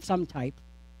sermon of some type,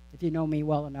 if you know me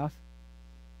well enough.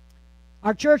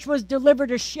 Our church was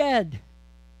delivered a shed.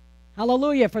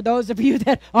 Hallelujah, for those of you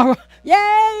that are, yay,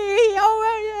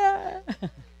 oh yeah.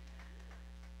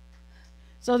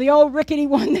 So the old rickety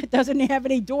one that doesn't have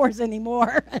any doors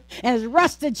anymore and is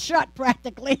rusted shut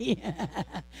practically,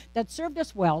 that served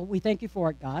us well. We thank you for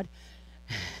it, God.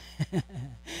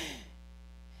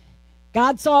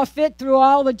 God saw fit through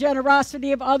all the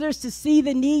generosity of others to see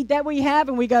the need that we have,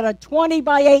 and we got a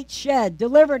 20-by-8 shed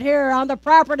delivered here on the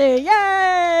property.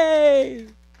 Yay!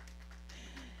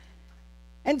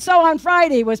 And so on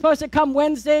Friday, it was supposed to come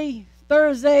Wednesday,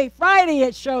 Thursday, Friday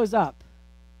it shows up.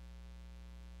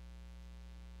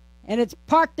 And it's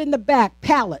parked in the back,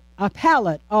 a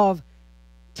pallet of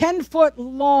 10-foot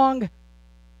long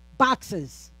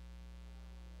boxes.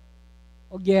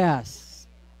 Oh, yes.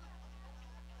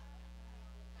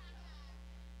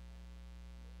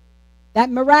 That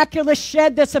miraculous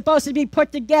shed that's supposed to be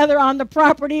put together on the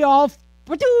property,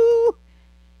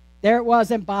 there it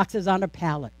was in boxes on a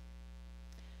pallet.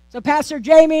 So Pastor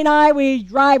Jamie and I, we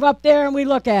drive up there and we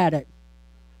look at it.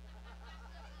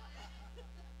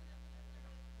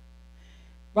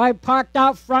 Right, parked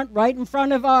out front, right in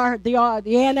front of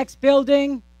the annex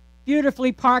building,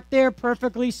 beautifully parked there,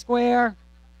 perfectly square.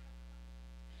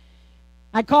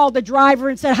 I called the driver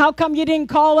and said, how come you didn't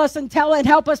call us and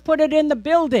help us put it in the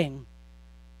building?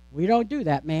 We don't do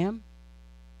that, ma'am.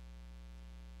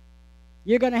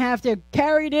 You're going to have to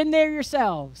carry it in there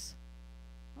yourselves.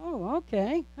 Oh,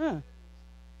 okay. Huh.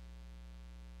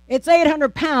 It's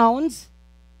 800 pounds.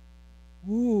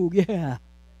 Ooh, yeah.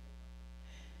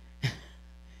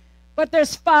 But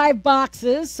there's 5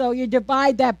 boxes, so you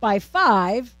divide that by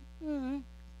 5.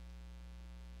 And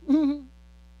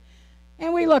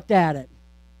we looked at it.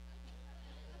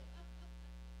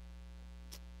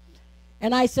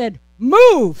 And I said,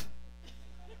 move!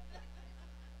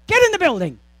 Get in the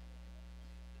building!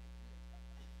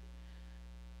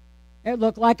 It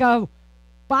looked like a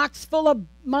box full of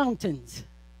mountains.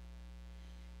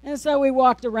 And so we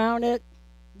walked around it,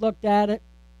 looked at it,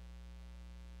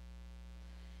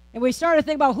 and we started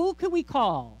thinking about who could we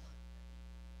call?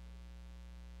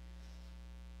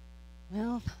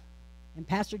 Well, and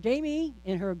Pastor Jamie,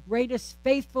 in her greatest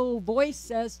faithful voice,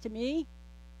 says to me,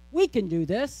 we can do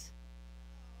this.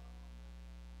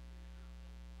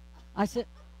 I said,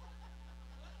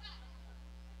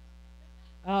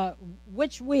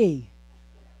 which we?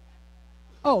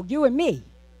 Oh, you and me.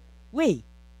 We.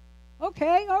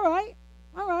 Okay, all right,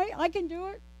 I can do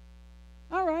it.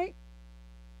 All right.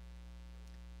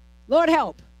 Lord,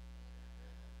 help.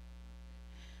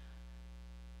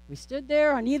 We stood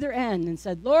there on either end and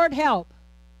said, Lord, help.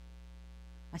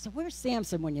 I said, where's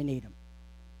Samson when you need him?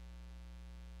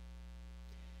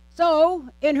 So,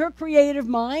 in her creative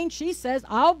mind, she says,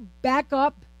 I'll back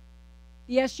up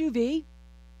the SUV.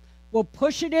 We'll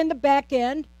push it in the back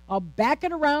end. I'll back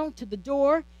it around to the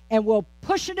door, and we'll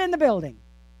push it in the building.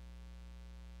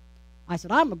 I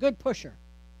said, I'm a good pusher.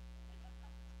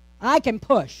 I can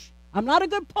push. I'm not a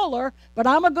good puller, but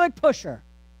I'm a good pusher.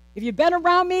 If you've been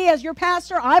around me as your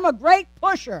pastor, I'm a great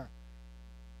pusher.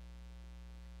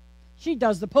 She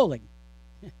does the pulling.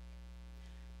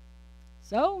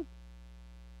 So,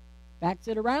 backs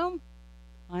it around.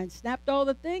 I snapped all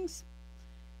the things.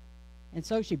 And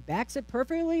so she backs it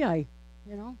perfectly.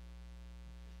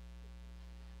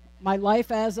 My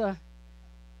life as a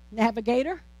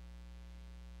navigator.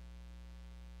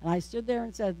 And I stood there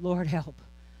and said, Lord, help.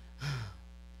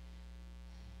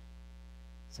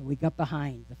 So we got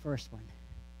behind the first one.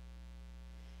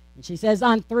 And she says,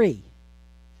 on 3.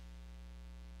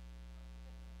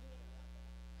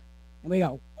 And we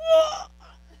go,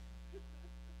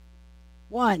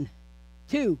 1,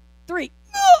 2, 3.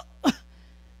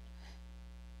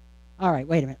 All right,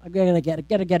 wait a minute. I'm going to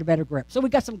get a better grip. So we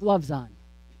got some gloves on.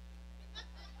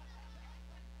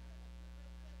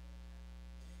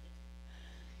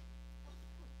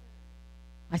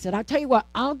 I said, I'll tell you what,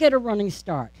 I'll get a running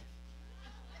start.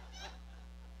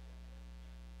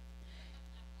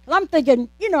 And I'm thinking,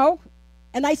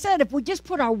 and I said, if we just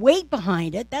put our weight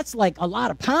behind it, that's like a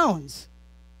lot of pounds.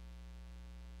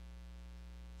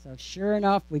 So sure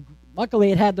enough,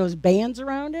 luckily it had those bands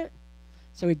around it.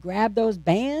 So we grabbed those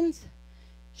bands.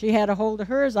 She had a hold of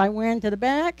hers. I went to the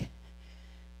back.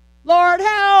 Lord,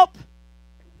 help!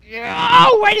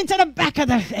 Oh, right into the back of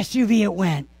the SUV it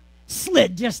went.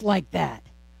 Slid just like that.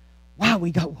 Wow,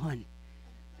 we got one.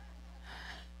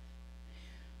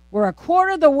 We're a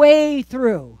quarter of the way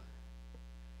through.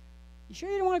 You sure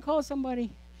you don't want to call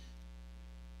somebody?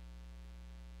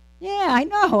 Yeah, I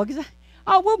know.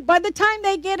 Oh, well, by the time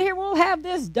they get here, we'll have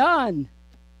this done.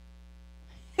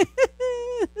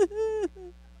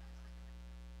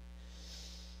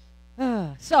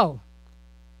 So,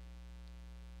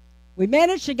 we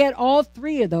managed to get all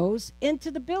 3 of those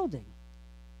into the building.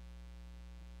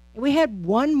 And we had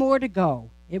one more to go.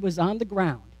 It was on the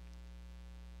ground.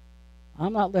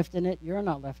 I'm not lifting it. You're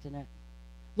not lifting it.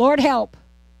 Lord, help.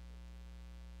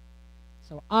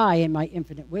 So I, in my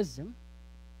infinite wisdom,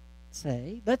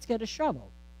 say, let's get a shovel.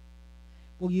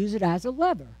 We'll use it as a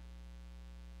lever.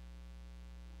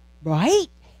 Right?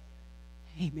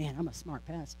 Hey, man, I'm a smart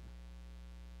pastor.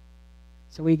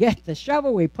 So we get the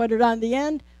shovel, we put it on the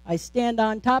end, I stand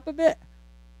on top of it,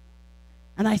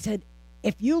 and I said,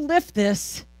 if you lift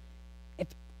this,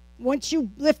 once you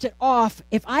lift it off,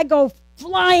 if I go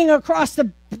flying across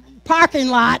the parking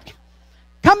lot,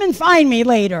 come and find me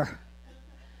later.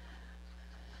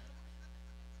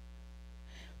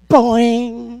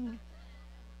 Boing.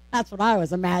 That's what I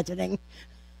was imagining.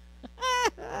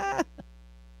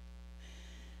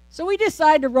 So we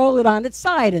decided to roll it on its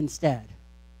side instead.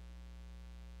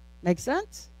 Make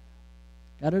sense?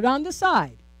 Got it on the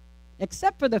side.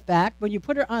 Except for the fact, when you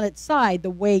put it on its side,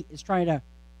 the weight is trying to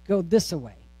go this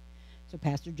way. So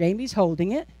Pastor Jamie's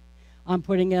holding it. I'm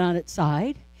putting it on its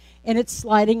side. And it's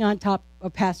sliding on top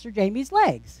of Pastor Jamie's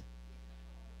legs.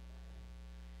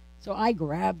 So I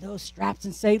grab those straps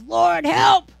and say, Lord,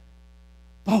 help!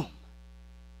 Boom.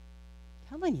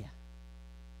 Telling you.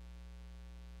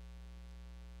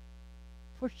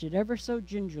 Pushed it ever so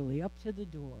gingerly up to the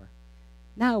door.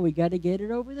 Now we got to get it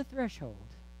over the threshold.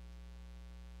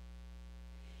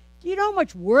 Do you know how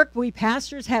much work we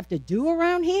pastors have to do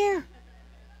around here?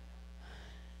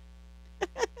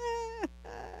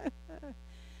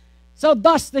 So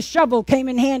thus the shovel came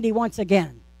in handy once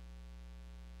again.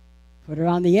 Put it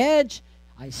on the edge.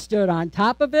 I stood on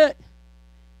top of it.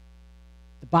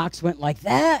 The box went like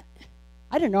that.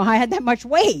 I didn't know I had that much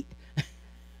weight.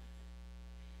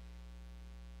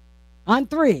 On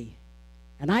 3.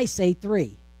 And I say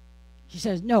 3. She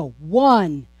says, no,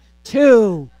 1,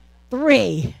 2,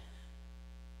 3.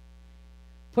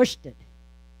 Pushed it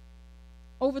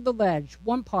over the ledge,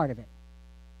 one part of it.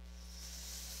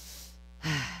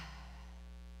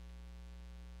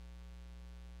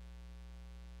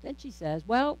 Then she says,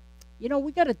 well,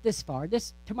 we got it this far.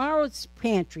 Tomorrow's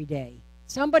pantry day.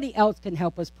 Somebody else can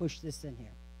help us push this in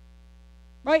here.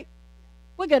 Right?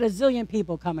 We got a zillion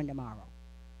people coming tomorrow.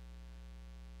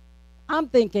 I'm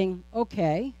thinking,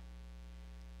 okay,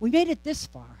 we made it this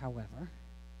far, however.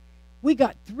 We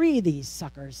got 3 of these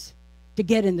suckers to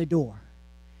get in the door.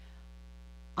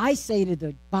 I say to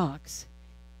the box,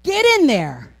 get in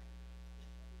there.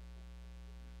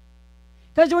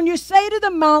 Because when you say to the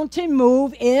mountain,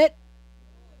 move it.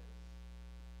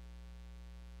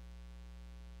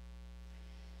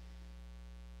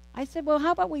 I said, well,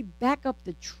 how about we back up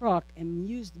the truck and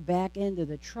use the back end of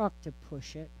the truck to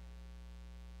push it?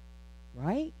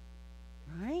 Right?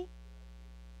 Right?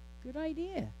 Good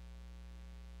idea.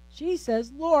 She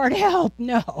says, Lord, help,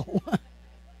 no.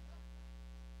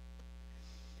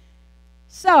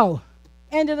 So,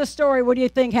 end of the story, what do you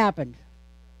think happened?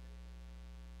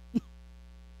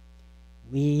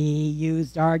 We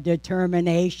used our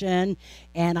determination,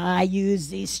 and I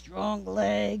used these strong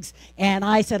legs, and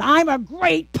I said, I'm a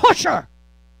great pusher.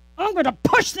 I'm going to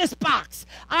push this box.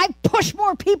 I push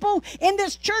more people in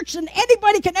this church than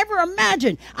anybody can ever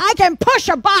imagine. I can push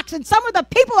a box, and some of the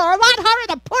people are a lot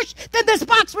harder to push than this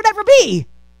box would ever be.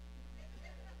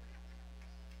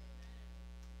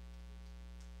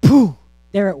 Pooh,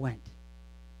 there it went.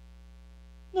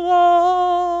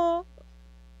 Oh.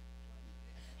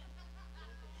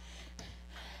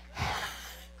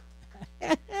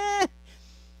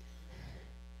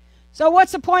 So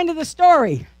what's the point of the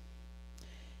story?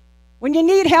 When you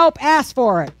need help, ask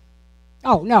for it.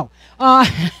 Oh, no.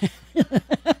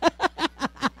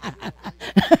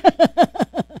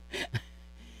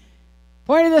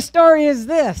 Point of the story is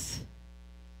this.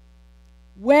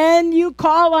 When you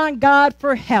call on God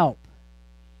for help,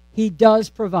 He does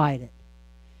provide it.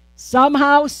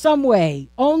 Somehow, some way,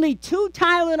 only 2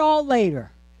 Tylenol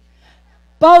later,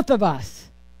 both of us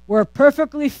were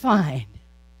perfectly fine.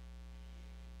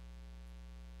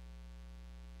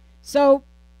 So,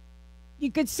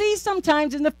 you could see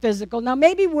sometimes in the physical, now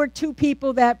maybe we're 2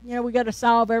 people that, we got to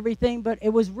solve everything, but it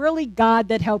was really God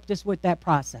that helped us with that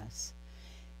process.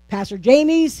 Pastor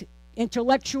Jamie's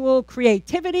intellectual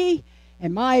creativity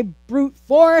and my brute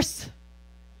force,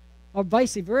 or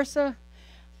vice versa,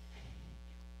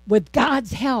 with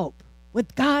God's help,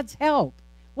 it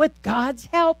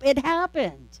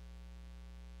happened.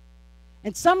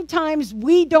 And sometimes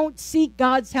we don't seek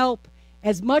God's help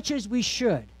as much as we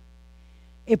should.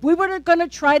 If we were going to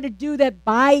try to do that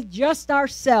by just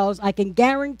ourselves, I can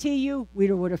guarantee you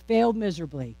we would have failed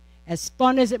miserably, as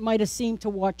fun as it might have seemed to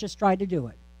watch us try to do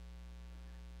it.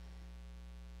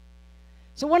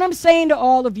 So what I'm saying to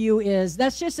all of you is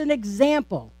that's just an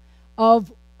example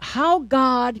of how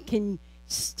God can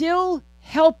still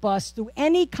help us through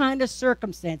any kind of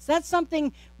circumstance. That's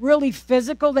something really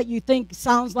physical that you think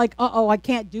sounds like, uh-oh, I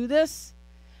can't do this.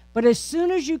 But as soon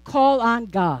as you call on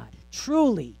God,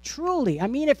 truly, I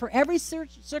mean it for every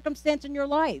circumstance in your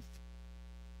life,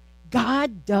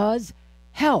 God does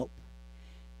help.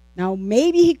 Now,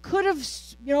 maybe He could have,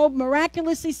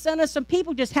 miraculously sent us some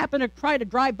people just happened to try to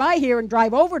drive by here and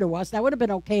drive over to us. That would have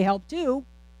been okay help too.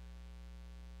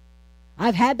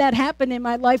 I've had that happen in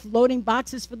my life, loading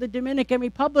boxes for the Dominican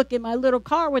Republic in my little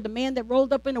car with a man that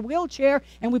rolled up in a wheelchair,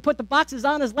 and we put the boxes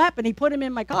on his lap and he put them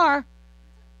in my car.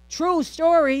 True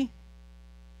story.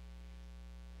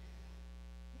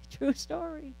 True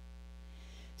story.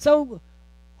 So,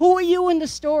 who are you in the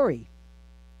story?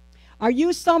 Are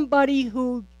you somebody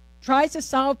who tries to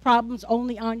solve problems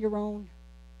only on your own?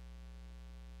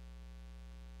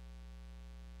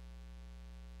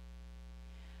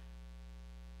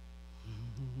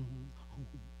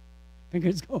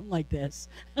 Fingers going like this.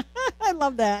 I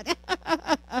love that.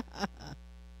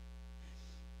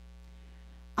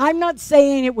 I'm not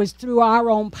saying it was through our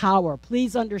own power.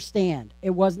 Please understand. It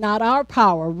was not our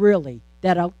power, really,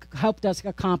 that helped us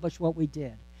accomplish what we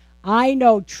did. I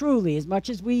know truly, as much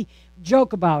as we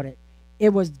joke about it, it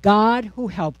was God who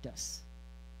helped us.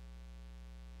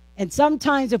 And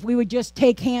sometimes if we would just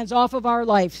take hands off of our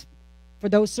life for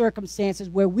those circumstances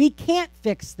where we can't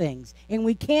fix things and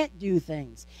we can't do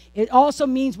things, it also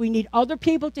means we need other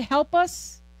people to help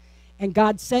us, and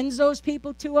God sends those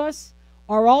people to us.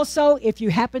 Or also, if you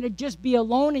happen to just be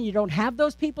alone and you don't have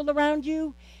those people around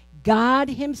you, God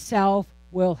Himself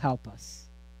will help us.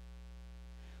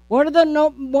 What are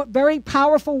the very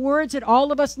powerful words that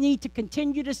all of us need to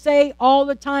continue to say all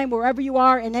the time, wherever you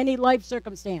are in any life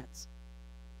circumstance?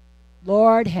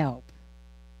 Lord, help.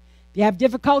 If you have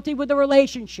difficulty with a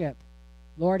relationship,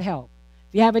 Lord, help.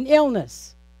 If you have an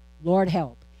illness, Lord,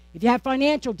 help. If you have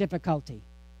financial difficulty,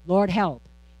 Lord, help.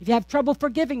 If you have trouble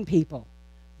forgiving people,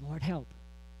 Lord, help.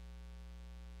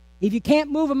 If you can't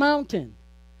move a mountain,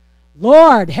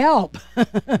 Lord, help.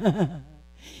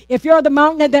 If you're the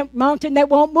mountain that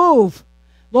won't move,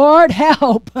 Lord,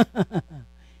 help.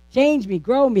 Change me,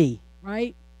 grow me,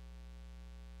 right?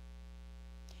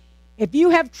 If you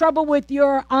have trouble with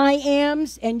your I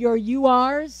ams and your you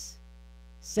ares,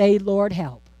 say, Lord,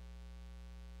 help.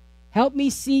 Help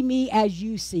me see me as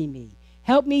you see me.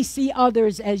 Help me see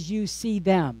others as you see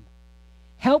them.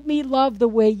 Help me love the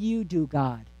way you do,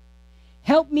 God.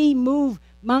 Help me move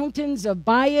mountains of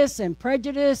bias and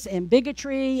prejudice and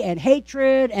bigotry and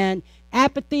hatred and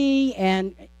apathy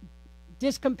and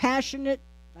discompassionate.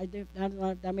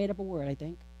 I made up a word, I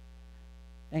think.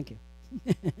 Thank you.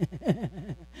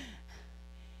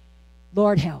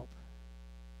 Lord, help.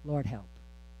 Lord, help.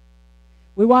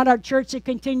 We want our church to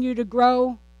continue to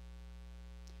grow.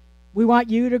 We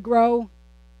want you to grow.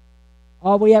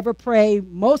 All we ever pray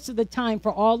most of the time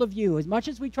for all of you, as much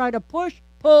as we try to push,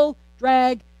 pull,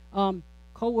 drag,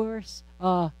 coerce,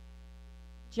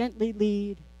 gently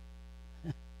lead,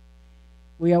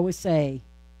 we always say,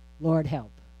 Lord,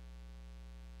 help.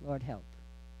 Lord, help.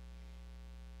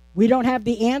 We don't have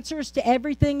the answers to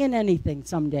everything and anything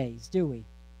some days, do we?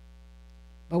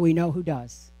 But we know who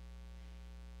does.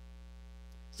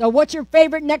 So what's your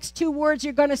favorite next 2 words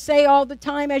you're going to say all the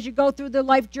time as you go through the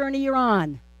life journey you're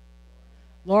on?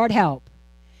 Lord, help.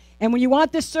 And when you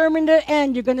want this sermon to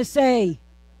end, you're going to say,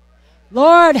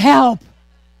 Lord, help.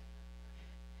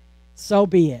 So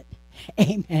be it.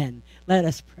 Amen. Let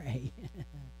us pray.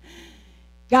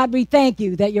 God, we thank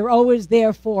you that you're always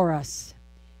there for us.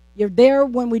 You're there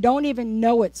when we don't even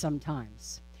know it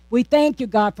sometimes. We thank you,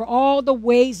 God, for all the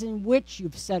ways in which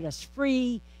you've set us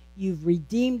free, you've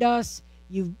redeemed us,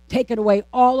 you've taken away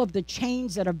all of the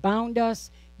chains that have bound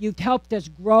us, you've helped us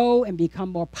grow and become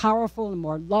more powerful and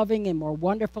more loving and more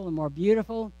wonderful and more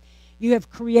beautiful. You have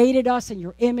created us in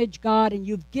your image, God, and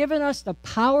you've given us the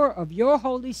power of your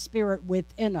Holy Spirit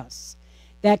within us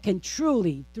that can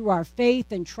truly, through our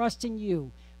faith and trust in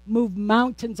you, move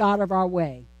mountains out of our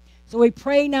way. So we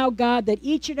pray now, God, that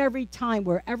each and every time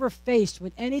we're ever faced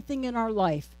with anything in our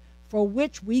life for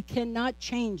which we cannot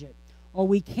change it or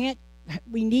we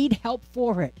need help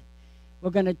for it,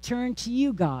 we're going to turn to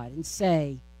you, God, and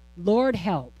say, Lord,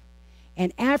 help.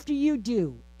 And after you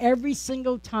do, every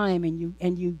single time,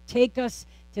 and you take us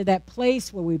to that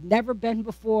place where we've never been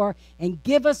before and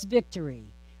give us victory,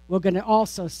 we're going to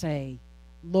also say,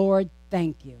 Lord,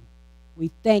 thank you.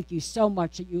 We thank you so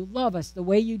much that you love us the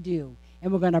way you do,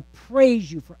 and we're going to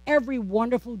praise you for every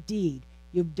wonderful deed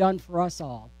you've done for us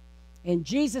all. In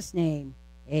Jesus' name,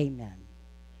 amen.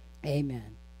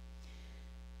 Amen.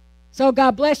 So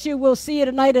God bless you. We'll see you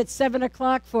tonight at 7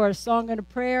 o'clock for a song and a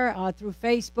prayer through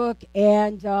Facebook.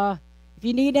 And if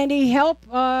you need any help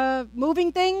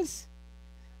moving things,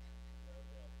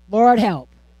 Lord help.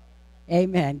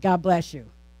 Amen. God bless you.